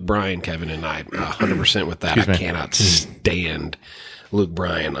said Luke Bryan, Kevin, and I 100% with that. I cannot stand Luke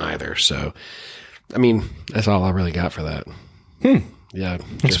Bryan either. So, I mean, that's all I really got for that. Yeah.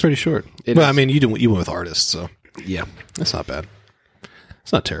 It's pretty short. It But is. I mean, you went with artists, so Yeah. that's not bad.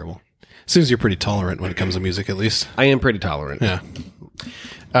 It's not terrible. Seems you're pretty tolerant when it comes to music, at least. I am pretty tolerant. Yeah.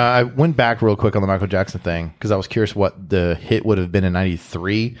 I went back real quick on the Michael Jackson thing because I was curious what the hit would have been in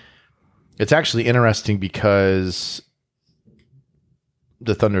 93. It's actually interesting because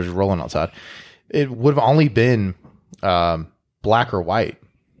the Thunder's rolling outside. It would have only been Black or White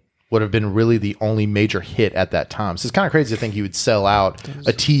would have been really the only major hit at that time. So it's kind of crazy to think he would sell out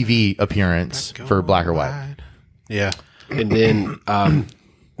a TV appearance for Black or White. Yeah. And then,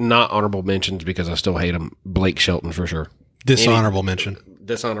 not honorable mentions because I still hate him. Blake Shelton for sure. Dishonorable mention.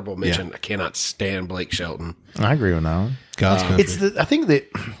 Dishonorable mention. I cannot stand Blake Shelton. I agree with that one. God's country. It's I think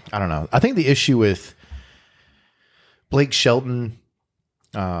the issue with Blake Shelton,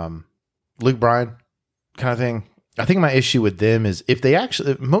 Luke Bryan kind of thing. I think my issue with them is if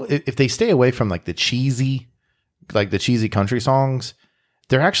they stay away from like the cheesy country songs,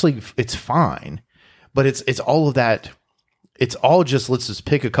 it's fine, but it's all of that. It's all just, let's just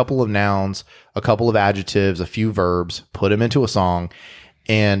pick a couple of nouns, a couple of adjectives, a few verbs, put them into a song.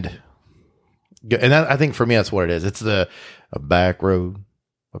 And that, I think for me, that's what it is. It's a back road,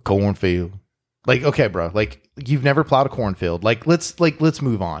 a cornfield. Like, okay, bro, like you've never plowed a cornfield. Let's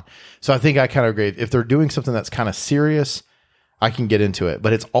move on. So I think I kind of agree. If they're doing something that's kind of serious, I can get into it,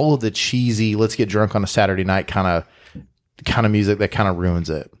 but it's all of the cheesy, let's get drunk on a Saturday night kind of music that kind of ruins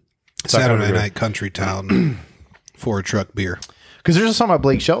it. So I kinda Saturday agree. Night Country Town Ford truck beer. Because there's a song about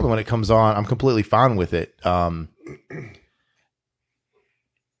Blake Shelton when it comes on, I'm completely fine with it.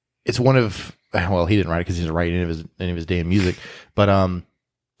 It's one of, well, he didn't write it because he didn't write any of his damn music, but I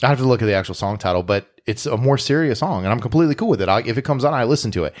have to look at the actual song title. But it's a more serious song, and I'm completely cool with it. If it comes on, I listen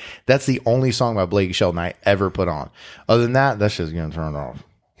to it. That's the only song by Blake Shelton I ever put on. Other than that, that's just gonna turn it off.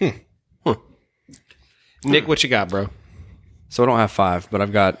 Nick, what you got, bro? So I don't have 5, but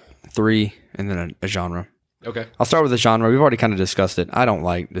I've got 3 and then a genre. Okay. I'll start with the genre. We've already kind of discussed it. I don't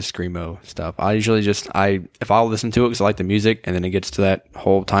like the screamo stuff. I usually if I'll listen to it because I like the music, and then it gets to that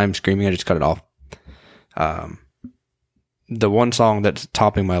whole time screaming, I just cut it off. The one song that's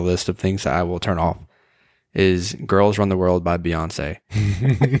topping my list of things that I will turn off is "Girls Run the World" by Beyonce.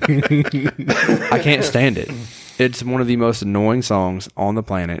 I can't stand it. It's one of the most annoying songs on the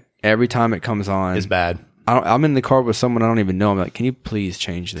planet. Every time it comes on, It's bad. I'm in the car with someone I don't even know. I'm like, can you please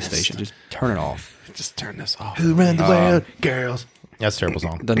change the station? Just turn it off. Just turn this off. Who ran the world, girls? That's a terrible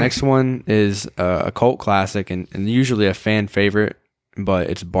song. The next one is a cult classic and usually a fan favorite, but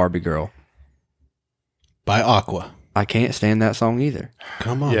it's Barbie Girl. By Aqua. I can't stand that song either.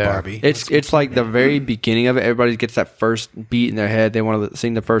 Come on, Yeah. Barbie. It's like the very beginning of it. Everybody gets that first beat in their head. They want to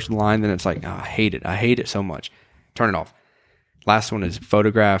sing the first line. Then it's like, oh, I hate it. I hate it so much. Turn it off. Last one is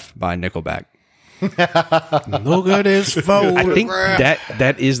Photograph by Nickelback. No good is I think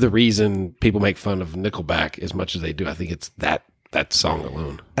that is the reason people make fun of Nickelback as much as they do. I think it's that that song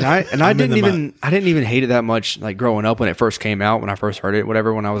alone. And I didn't even hate it that much like growing up when it first came out, when I first heard it,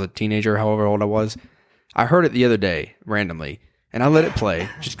 whatever, when I was a teenager, however old I was. I heard it the other day randomly and I let it play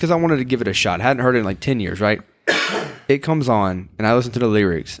just because I wanted to give it a shot. I hadn't heard it in like 10 years, right? It comes on and I listen to the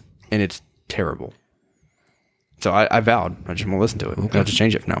lyrics and it's terrible. So I vowed I just want to listen to it. Okay. I have to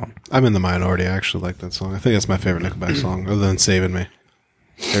change it from now on. I'm in the minority. I actually like that song. I think that's my favorite Nickelback song, other than Saving Me.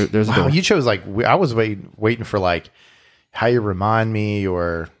 There's a you chose like I was waiting for like How You Remind Me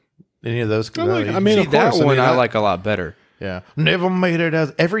or any of those. I mean, See, of course, I I like a lot better. Yeah. Never made it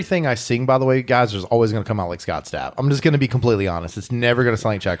as everything I sing, by the way, guys, is always going to come out like Scott Stapp. I'm just going to be completely honest. It's never going to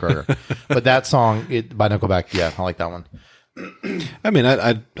sound like Jack Ruger. But that song by Nickelback, yeah, I like that one. I mean,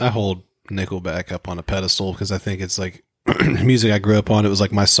 I hold Nickelback up on a pedestal because I think it's like music I grew up on. It was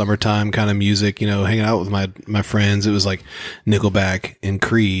like my summertime kind of music, you know, hanging out with my friends. It was like Nickelback and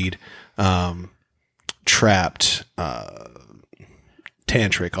Creed, Trapped,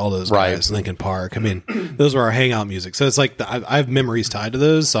 Tantric, all those guys, Linkin Park. I mean, those were our hangout music. So it's like I have memories tied to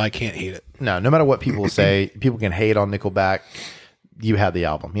those, so I can't hate it. No matter what people say, people can hate on Nickelback. You had the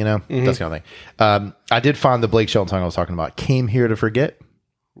album, you know, that's kind of thing. I did find the Blake Shelton song I was talking about. Came Here to Forget.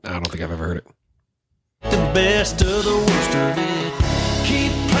 I don't think I've ever heard it. The best of the worst of it.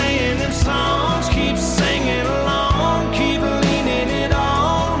 Keep playing them songs, keep singing along, keep leaning it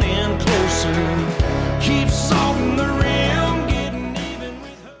on in closer. Keep salting the rim, getting even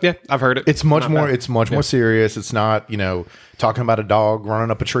with her. Yeah, I've heard it. It's much more. It's much more serious. It's not, you know, talking about a dog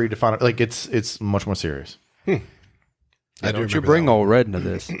running up a tree to find it. Like it's much more serious. Don't you bring Old Red into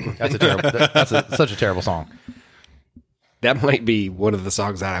this? That's a terrible. Such a terrible song. That might be one of the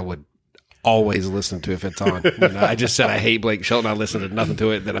songs that I would always listen to if it's on. You know, I just said I hate Blake Shelton. I listened to nothing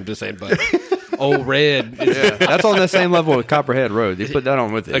to it. Then I'm just saying, but Old Red. Yeah, that's on the same level with Copperhead Road. They put that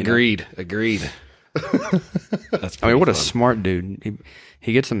on with it. Agreed. That's what a smart dude.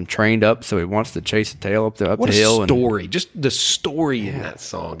 He gets them trained up, so he wants to chase the tail up the hill. What a story. Just the story in that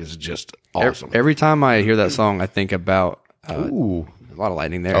song is just awesome. Every time I hear that song, I think about Ooh, a lot of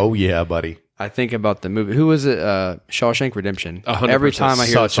lightning there. oh yeah, buddy. I think about the movie. Who was it? Shawshank Redemption. 100%. Every time I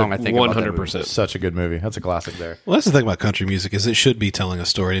hear that song, I think 100%. about that movie. Such a good movie. That's a classic there. Well, that's the thing about country music is it should be telling a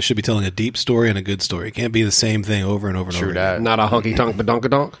story. It should be telling a deep story and a good story. It can't be the same thing over and over and over again. Not a honky tonk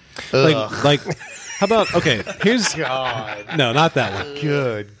badonkadonk. Like, how about here's no, not that one.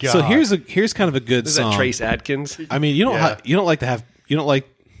 Good God. So here's kind of a good Is song. that Trace Adkins? I mean, you don't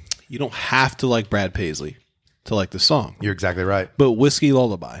have to like Brad Paisley to like the song. You're exactly right. But Whiskey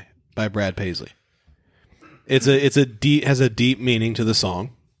Lullaby by Brad Paisley. Has a deep meaning to the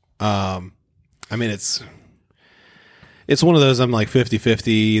song. I mean, it's one of those I'm like 50-50.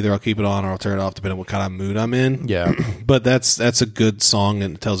 Either I'll keep it on or I'll turn it off depending on what kind of mood I'm in. Yeah. But that's a good song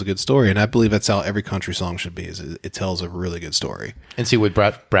and it tells a good story. And I believe that's how every country song should be. Is it tells a really good story. And see, with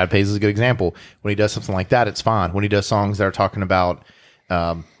Brad Paisley is a good example. When he does something like that, it's fine. When he does songs that are talking about,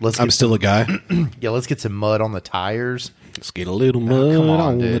 I'm still a guy. Yeah, let's get some mud on the tires. Let's get a little mud come on,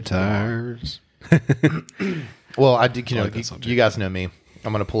 on the dude. tires. Well, I did. like that song, too. You guys know me.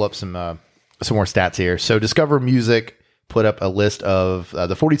 I'm going to pull up some more stats here. So, Discover Music put up a list of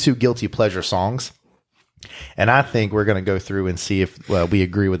the 42 guilty pleasure songs, and I think we're going to go through and see if we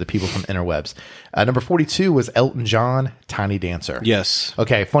agree with the people from interwebs. Number 42 was Elton John, "Tiny Dancer." Yes.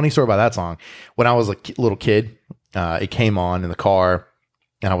 Okay, funny story about that song. When I was a little kid, it came on in the car,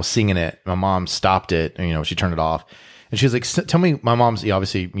 and I was singing it. My mom stopped it, and she turned it off. And she was like, tell me, my mom's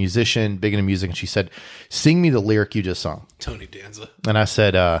obviously musician, big into music. And she said, sing me the lyric you just sung. Tony Danza. And I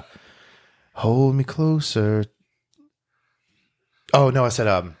said, hold me closer. Oh, no, I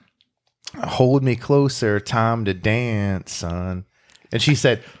said, hold me closer, time to dance, son. And she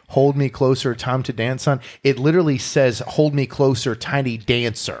said, hold me closer, time to dance, son. It literally says, hold me closer, tiny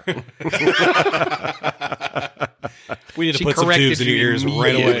dancer. We need to put some tubes in your ears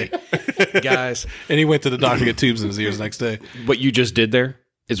right away. Guys. And he went to the doctor to get tubes in his ears the next day. What you just did there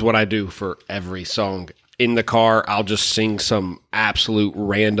is what I do for every song. In the car, I'll just sing some absolute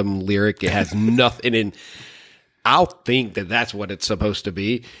random lyric. It has nothing in. I'll think that that's what it's supposed to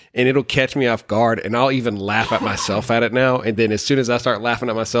be, and it'll catch me off guard, and I'll even laugh at myself at it now. And then as soon as I start laughing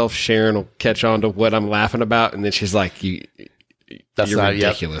at myself, Sharon will catch on to what I'm laughing about, and then she's like, you're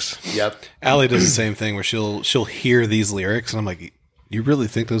ridiculous. Yep. Allie does the same thing where she'll hear these lyrics, and I'm like, you really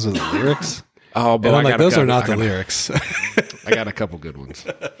think those are the lyrics? Oh, but And I'm I like, those are not the lyrics. I got a couple good ones.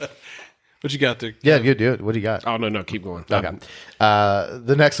 What you got there? Yeah, you do it. What do you got? Oh, no, keep going. Okay.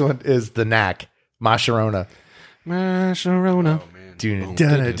 The next one is The Knack, My Sharona. My Sharona.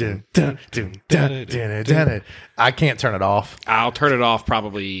 I can't turn it off. I'll turn it off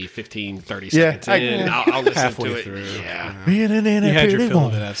probably 15, 30 Yeah, seconds in. I'll listen Halfway to it. through. Yeah, You had your fill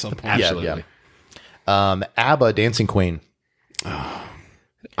of it at some point. absolutely. ABBA, Dancing Queen.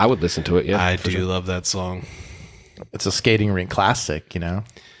 I would listen to it. Yeah, I do love that song. It's a skating rink classic, you know.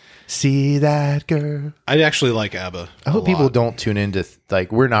 See that girl. I actually like ABBA. I hope people don't tune into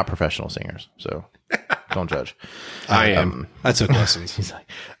like we're not professional singers, so don't judge. I am. I took lessons.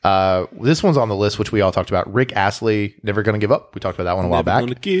 This one's on the list, which we all talked about. Rick Astley, Never Gonna Give Up. We talked about that one a while back.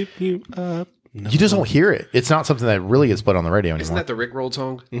 Gonna give you up. You just don't hear it. It's not something that really gets put on the radio anymore. Isn't that the Rick Rolled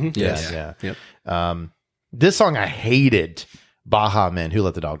song? Yes. Yeah. Yep. This song I hated. Baha Men, Who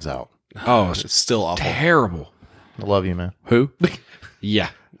Let the Dogs Out. Oh, It's still awful. terrible. I love you, man. Who?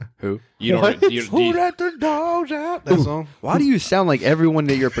 Yeah. Who? You don't. Who let the dogs out? That song. Why do you sound like everyone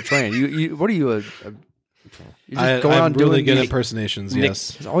that you're portraying? You what are you? You just go I'm around really doing good these- at impersonations.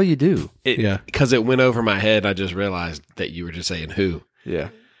 Yes. That's all you do. Yeah. Because it went over my head. I just realized that you were just saying who. Yeah.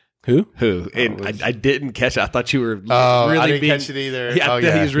 Who? And I didn't catch it. I thght you were Oh, really I didn't being, catch it either. Yeah, Oh, I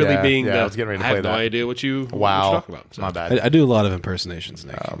thought he was really being. Yeah, I was getting ready to I play have that. no idea what you what Wow. you're talking about. So. My bad. I do a lot of impersonations,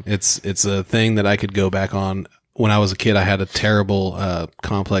 Nick. It's a thing that I could go back on. When I was a kid, I had a terrible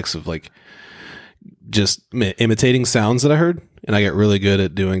complex of like just imitating sounds that I heard, and I got really good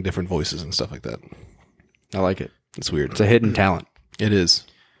at doing different voices and stuff like that. I like it. It's weird. It's a hidden talent. It is.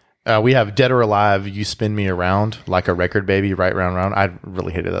 We have Dead or Alive, You Spin Me Around Like a Record Baby, Right Round Round. I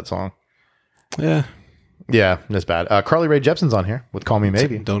really hated that song. Yeah. Yeah, that's bad. Carly Rae Jepsen's on here with Call Me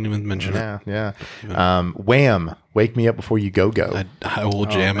Maybe. Don't even mention it. Yeah. Wham! Wake Me Up Before You Go Go. I will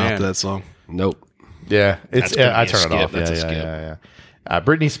jam out man. to that song. Nope. Yeah, it's That's gonna I be a turn it skip. off. That's a skip. Yeah.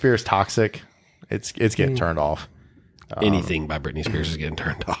 Britney Spears, Toxic. It's getting turned off. Anything by Britney Spears is getting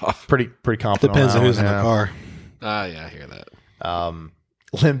turned off. Pretty confident. Depends on that who's in one, the yeah. car. Yeah, I hear that.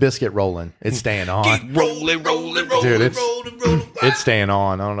 Limp Bizkit, Rolling. It's staying on. Rolling, Dude, it's staying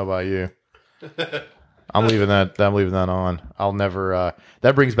on. I don't know about you. I'm leaving that on. I'll never.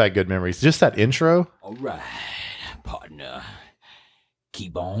 That brings back good memories. Just that intro. All right, partner.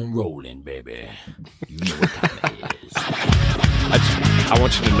 Keep on rolling, baby. You know what time it is. I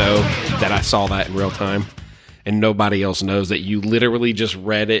want you to know that I saw that in real time, and nobody else knows that you literally just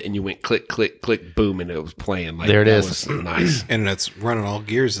read it and you went click, click, click, boom, and it was playing. Like, There it that is. was nice. Internet's running all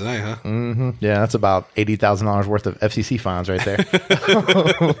gears tonight, huh? Yeah, that's about $80,000 worth of FCC fines right there.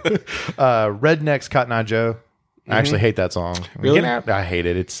 Rednecks, Cotton Eye Joe. I actually hate that song. Really? Get out. I hate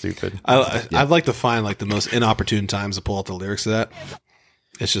it. It's stupid. I'd like to find like the most inopportune times to pull out the lyrics of that.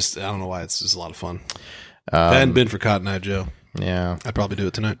 It's just I don't know why it's just a lot of fun. If it hadn't been for Cotton Eye Joe, Yeah, I'd probably do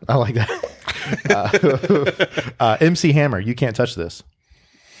it tonight. I like that. MC Hammer, You Can't Touch This.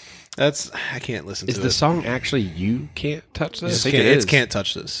 I can't listen Is to the it. song actually "You Can't Touch This"? It's can't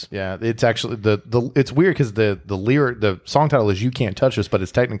touch this. Yeah, it's actually the it's weird because the lyric, the song title is "You Can't Touch This," but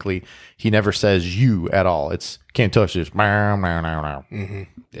it's technically he never says "you" at all. It's "Can't touch this."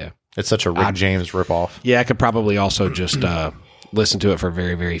 Yeah, It's such a Rick James ripoff. yeah. I could probably also just listen to it for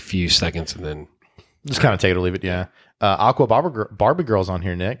very, very few seconds and then. Just kind of take it or leave it. Yeah. Aqua Barbie Girl's on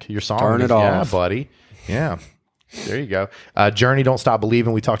here, Nick. Your song. Turn it Yeah, off. buddy. Yeah. There you go. Journey, Don't Stop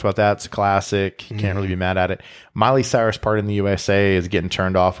Believing. We talked about that. It's a classic. You can't really be mad at it. Miley Cyrus, Part in the USA is getting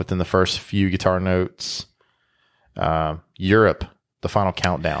turned off within the first few guitar notes. Europe, The Final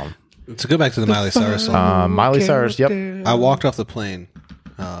Countdown. To go back to the Miley Cyrus song, Miley Cyrus, yep. I walked off the plane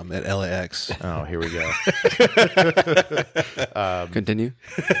at LAX. Oh, here we go. Continue.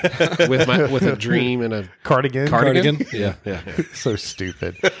 with a dream and a Cardigan. cardigan. Yeah. So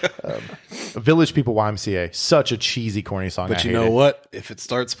stupid. Village People, YMCA. Such a cheesy, corny song. But I you know hate it. what? If it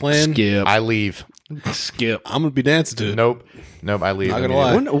starts playing, Skip. I leave. Skip. I'm gonna be dancing to it. Nope. I leave. Not gonna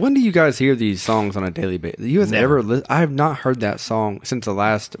lie. When do you guys hear these songs on a daily basis? You guys ever? I have not heard that song since the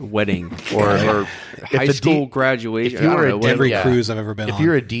last wedding or high the school D- graduation. if you I were don't know, a whatever. Every Yeah. cruise I've ever been If on.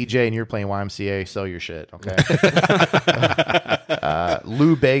 you're a DJ and you're playing YMCA, sell your shit, okay?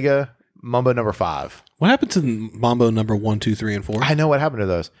 Lou Bega, Mumbo Number 5. What happened to Mambo number 1, 2, 3, and 4? I know what happened to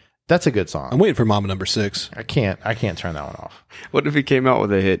those. That's a good song. I'm waiting for Mambo number 6. I can't turn that one off. What if he came out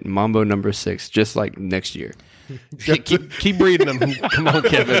with a hit, Mambo number 6, just like next year? keep reading them. Come on,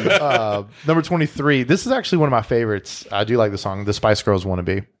 Kevin. Number 23. This is actually one of my favorites. I do like the song. The Spice Girls Wanna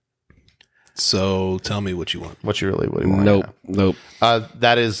Be. So tell me what you want. What you really want. Nope.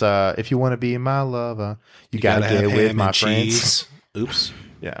 That is if you want to be my lover, you gotta get have with ham my and friends. cheese. Oops.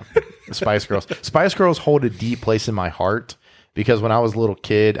 Yeah. The Spice Girls. Spice Girls hold a deep place in my heart because when I was a little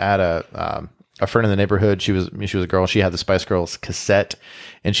kid, I had a friend in the neighborhood. She was a girl. She had the Spice Girls cassette,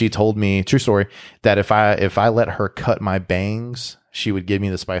 and she told me, true story, that if I let her cut my bangs she would give me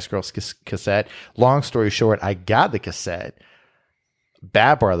the Spice Girls cassette. Long story short, I got the cassette.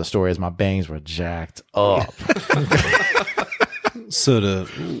 Bad part of the story is my bangs were jacked up. So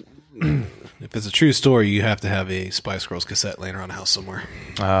if it's a true story, you have to have a Spice Girls cassette laying around the house somewhere.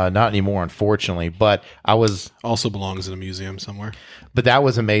 Not anymore, unfortunately. But Also belongs in a museum somewhere. But that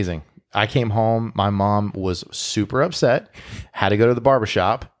was amazing. I came home. My mom was super upset. Had to go to the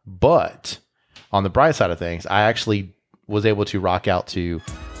barbershop. But on the bright side of things, I actually was able to rock out to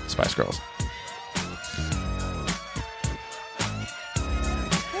Spice Girls.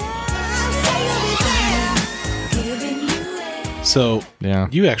 So Yeah.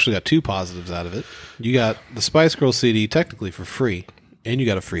 you actually got two positives out of it. You got the Spice Girls CD technically for free, and you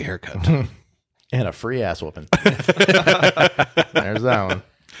got a free haircut. And a free ass whooping. There's that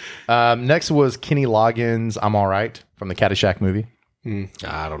one. Next was Kenny Loggins' "I'm All Right" from the Caddyshack movie.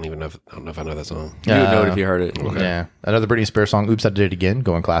 I don't even know. I don't know if I know that song. You would know it if you heard it. Yeah. Another Britney Spears song, "Oops, I Did It Again,"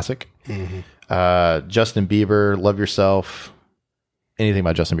 going classic. Justin Bieber, "Love Yourself." Anything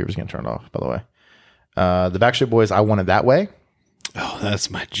by Justin Bieber's getting turned off, by the way. The Backstreet Boys, "I Want It That Way." Oh, that's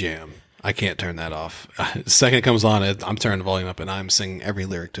my jam. I can't turn that off. The second it comes on, I'm turning the volume up and I'm singing every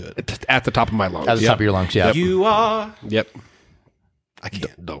lyric to it. At the top of my lungs. At the top of your lungs, yeah. You are. Yep. I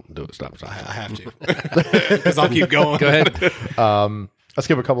can't. Don't do it. Stop. I have to. Because I'll keep going. Go ahead. Let's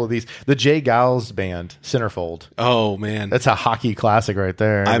give a couple of these. The Jay Giles Band, "Centerfold." Oh, man. That's a hockey classic right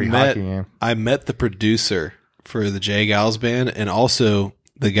there. Every hockey game. I met the producer for the Jay Giles Band and also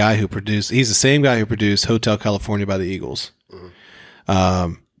the guy who produced, he's the same guy who produced Hotel California by the Eagles.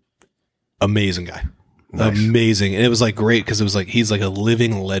 Amazing guy. Nice. Amazing. And it was like great because it was like, he's like a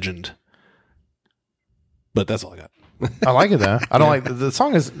living legend. But that's all I got. I like it though. I don't like the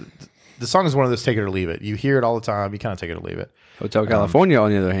song is one of those take it or leave it. You hear it all the time. You kind of take it or leave it. Hotel California,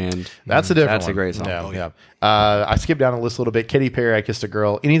 on the other hand, that's a different. That's one. a great song. Yeah, yeah. I skipped down the list a little bit. Katy Perry, "I Kissed a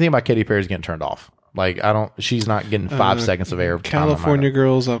Girl." Anything by Katy Perry is getting turned off. Like I don't. She's not getting 5 seconds of air. California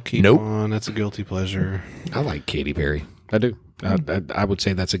Girls, I'll keep Nope. on. That's a guilty pleasure. I like Katy Perry. I do. I would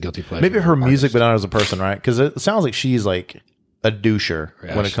say that's a guilty pleasure. Maybe her music, but not as a person, right? Because it sounds like she's like a doucher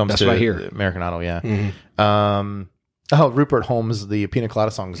when it comes that's to what I hear. American Idol. Yeah. Rupert Holmes, the Pina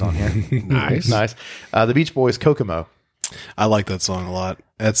Colada song is on here. Nice. Nice. The Beach Boys, "Kokomo." I like that song a lot.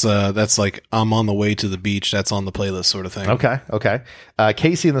 That's like I'm on the way to the beach. That's on the playlist sort of thing. Okay.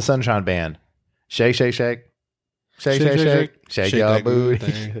 Casey and the Sunshine Band, "Shake, Shake, Shake." Shake, shake, shake. Shake your that good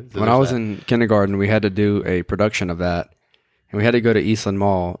booty. thing. When I was in kindergarten, we had to do a production of that. And we had to go to Eastland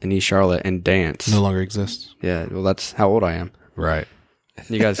Mall in East Charlotte and dance. No longer exists. Yeah, well, that's how old I am. Right.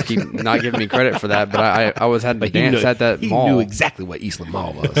 You guys keep not giving me credit for that, but I was had to dance at that mall. He knew exactly what Eastland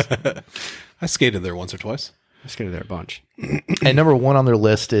Mall was. I skated there once or twice. I skated there a bunch. And number one on their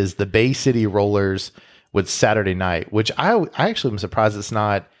list is the Bay City Rollers with "Saturday Night," which I actually am surprised it's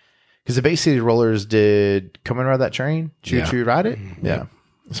not, because the Bay City Rollers did "Come and Ride That Train," "Choo Yeah. Choo Ride It." Yeah.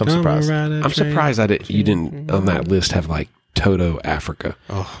 So I'm surprised. I'm surprised you didn't on that list have like Toto Africa.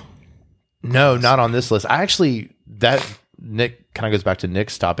 No, not on this list. I actually, that Nick kind of goes back to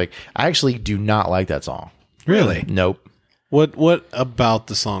Nick's topic. I actually do not like that song. Really? Nope. What about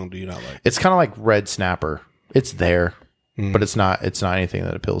the song do you not like? It's kind of like Red Snapper. It's there, but it's not anything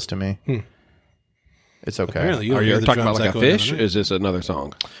that appeals to me. It's okay. Apparently, you Are don't you hear the talking about drums like a echoing fish? in the night. Is this another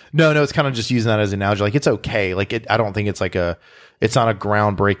song? No, it's kind of just using that as an analogy. Like it's okay. Like I don't think it's like it's not a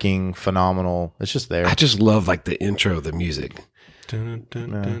groundbreaking, phenomenal. It's just there. I just love like the intro of the music. Dun,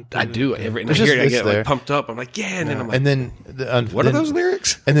 dun, dun, dun, I do. Every It's I hear it, I just get there. like pumped up. I'm like, yeah, and then I'm like, And then what are those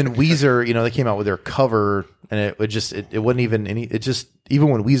lyrics? And then Weezer, they came out with their cover, and it wasn't even any. It just, even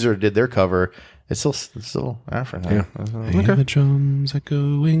when Weezer did their cover, it's still African. Yeah. Hear the drums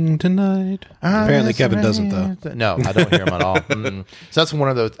echoing tonight. Apparently, Kevin doesn't though. No, I don't hear him at all. So that's one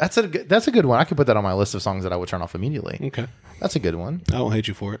of those. That's a good one. I could put that on my list of songs that I would turn off immediately. Okay, That's a good one. I won't hate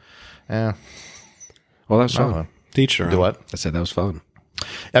you for it. Yeah. Well, that's I don't fun. know. Teach their Do own. what? I said that was fun.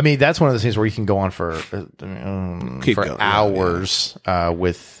 I mean, that's one of those things where you can go on for Keep going. hours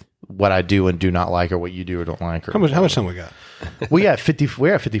with what I do and do not like, or what you do or don't like. Or How much time we got? We got 50.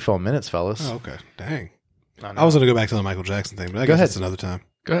 We're at 54 minutes, fellas. Oh, okay. Dang. I was going to go back to the Michael Jackson thing, but I guess ahead. that's another time.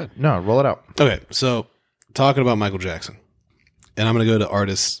 Go ahead. No, roll it out. Okay, so talking about Michael Jackson, and I'm going to go to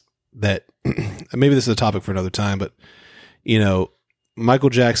artists that maybe this is a topic for another time, but Michael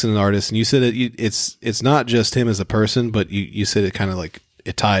Jackson, an artist, and you said it's not just him as a person, but you said it kind of like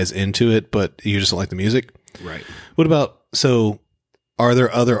it ties into it, but you just don't like the music. Right. What about, so are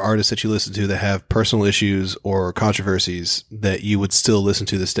there other artists that you listen to that have personal issues or controversies that you would still listen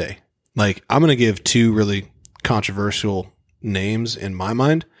to this day? Like, I'm going to give two really controversial names in my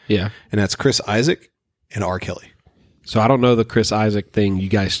mind, Yeah. and that's Chris Isaac and R. Kelly. So I don't know the Chris Isaac thing. You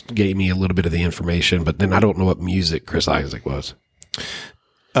guys gave me a little bit of the information, but then I don't know what music Chris Isaac was.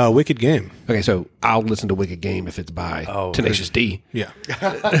 Wicked Game. Okay, so I'll listen to Wicked Game if it's by Tenacious D. Yeah.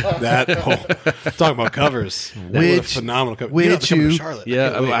 Talking about covers. What a phenomenal cover. You know, they're coming to Charlotte.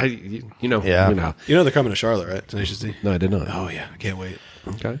 Yeah, you know. You know they're coming to Charlotte, right? Tenacious D? No, I did not. Oh, yeah. I can't wait.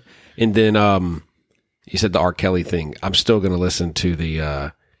 Okay. And then you said the R. Kelly thing. I'm still going to listen to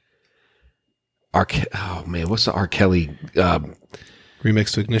the what's the R. Kelly?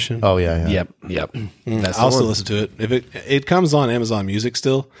 Remix to Ignition. Oh yeah. Yep. I'll still listen to it. If it comes on Amazon Music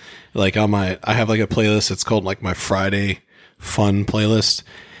still, like I have like a playlist. It's called like my Friday fun playlist,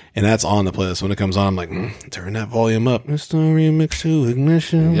 and that's on the playlist. When it comes on, I'm like, turn that volume up. It's the Remix to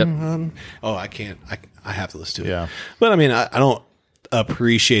Ignition. Yep. Oh, I can't. I have to listen to it. Yeah. But I mean, I don't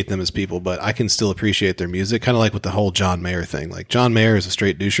appreciate them as people, but I can still appreciate their music. Kind of like with the whole John Mayer thing. Like John Mayer is a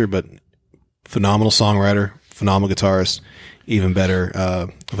straight doucher, but phenomenal songwriter, phenomenal guitarist. Even better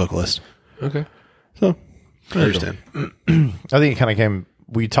vocalist. Okay. So, I understand. I think it kind of came.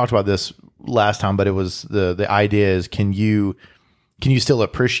 We talked about this last time, but it was the idea is can you still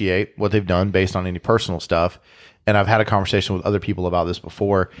appreciate what they've done based on any personal stuff? And I've had a conversation with other people about this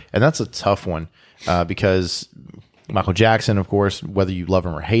before, and that's a tough one because Michael Jackson, of course, whether you love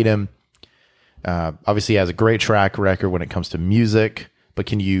him or hate him, obviously he has a great track record when it comes to music. But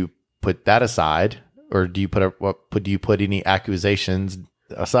can you put that aside? Or do you put any accusations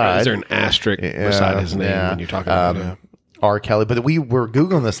aside? Is there an asterisk beside his name when you're talking about it? R. Kelly? But we were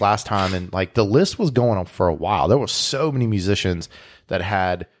Googling this last time, and like the list was going on for a while. There were so many musicians that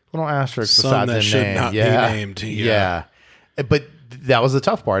had little asterisks beside their name. Not be named. Yeah. But that was the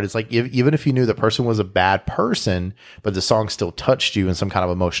tough part. It's like even if you knew the person was a bad person, but the song still touched you in some kind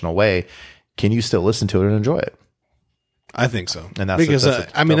of emotional way, can you still listen to it and enjoy it? I think so. And that's because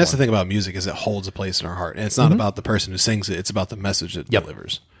that's the thing about music is it holds a place in our heart, and it's not about the person who sings it; it's about the message it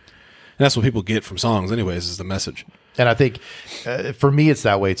delivers. And that's what people get from songs, anyways, is the message. And I think for me, it's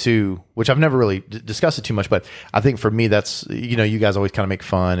that way too. Which I've never really discussed it too much, but I think for me, that's you guys always kind of make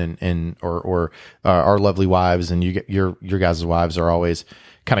fun, and our lovely wives and your guys' wives are always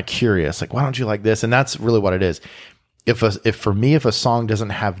kind of curious, like why don't you like this? And that's really what it is. If for me, if a song doesn't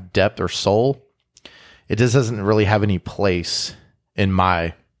have depth or soul, it just doesn't really have any place in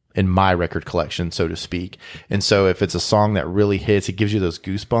my record collection, so to speak. And so if it's a song that really hits, it gives you those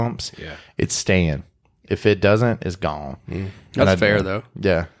goosebumps, it's staying. If it doesn't, it's gone. That's fair though.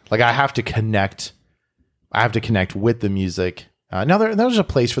 Yeah. Like I have to connect with the music. Now there's a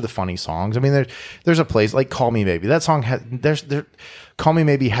place for the funny songs. I mean, there's a place like Call Me Maybe. That song Call Me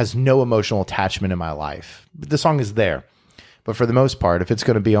Maybe has no emotional attachment in my life. The song is there. But for the most part, if it's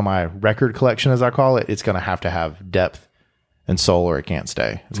going to be on my record collection, as I call it, it's going to have depth and soul, or it can't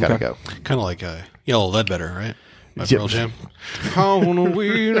stay. It's got to go. Kind of like Yellow Ledbetter, right? By Pearl Jam. On the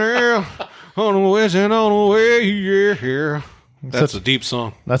way now, on the west and on the way, yeah. That's a deep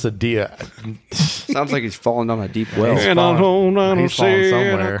song. That's a deep. Sounds like he's falling down a deep well. He's And I'm home down the He's falling sea,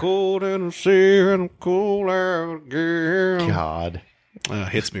 and somewhere. I'm cold and I'm sea, and I'm cold out again. God.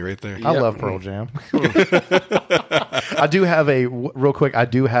 Hits me right there. I love Pearl Jam. I do have a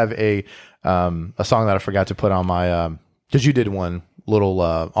song that I forgot to put on my because you did one little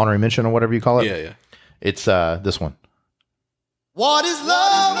honorary mention or whatever you call it. Yeah. It's this one. What is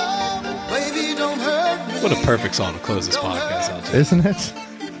love? Baby, don't hurt me. What a perfect song to close this podcast out to. Isn't it?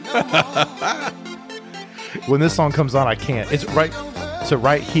 When this song comes on, I can't. It's right. So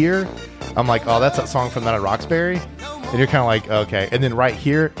right here, I'm like, oh, that's that song from that at Roxbury, and you're kind of like, okay. And then right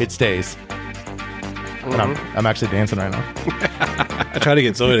here, it stays. And I'm actually dancing right now. I try to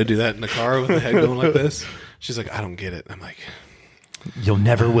get Zoe to do that in the car with the head going like this. She's like, I don't get it. I'm like, You'll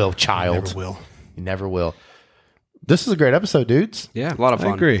never will, child. never will. You never will. This is a great episode, dudes. Yeah, a lot of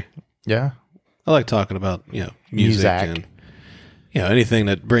fun. I agree. Yeah. I like talking about music and anything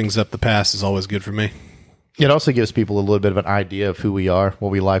that brings up the past is always good for me. It also gives people a little bit of an idea of who we are, what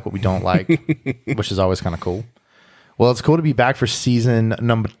we like, what we don't like, which is always kind of cool. Well, it's cool to be back for season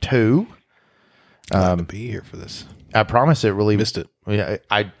number 2. Glad to be here for this. I promise it really Missed it.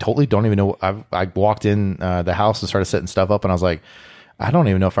 I totally don't even know. I walked in the house and started setting stuff up, and I was like, I don't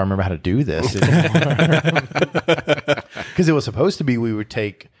even know if I remember how to do this because it was supposed to be we would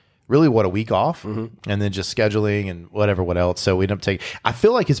take really a week off and then just scheduling and what else. So we ended up taking. I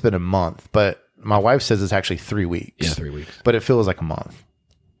feel like it's been a month, but my wife says it's actually 3 weeks. Yeah, 3 weeks. But it feels like a month.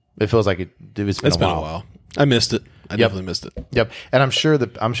 It feels like it's been a while. I missed it. I definitely missed it. Yep, and I'm sure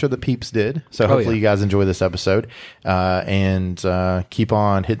the peeps did. So hopefully you guys enjoy this episode, and keep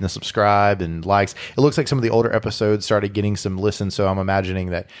on hitting the subscribe and likes. It looks like some of the older episodes started getting some listens. So I'm imagining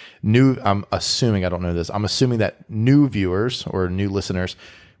that I'm assuming, I don't know this. I'm assuming that new viewers or new listeners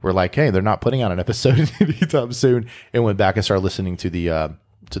were like, hey, they're not putting out an episode anytime soon, and went back and started listening to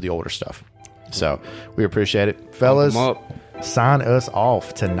the older stuff. So we appreciate it, fellas. Sign us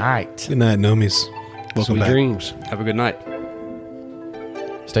off tonight. Good night, Nomies. Welcome Sweet back. dreams. Have a good night.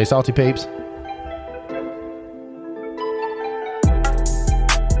 Stay salty, peeps.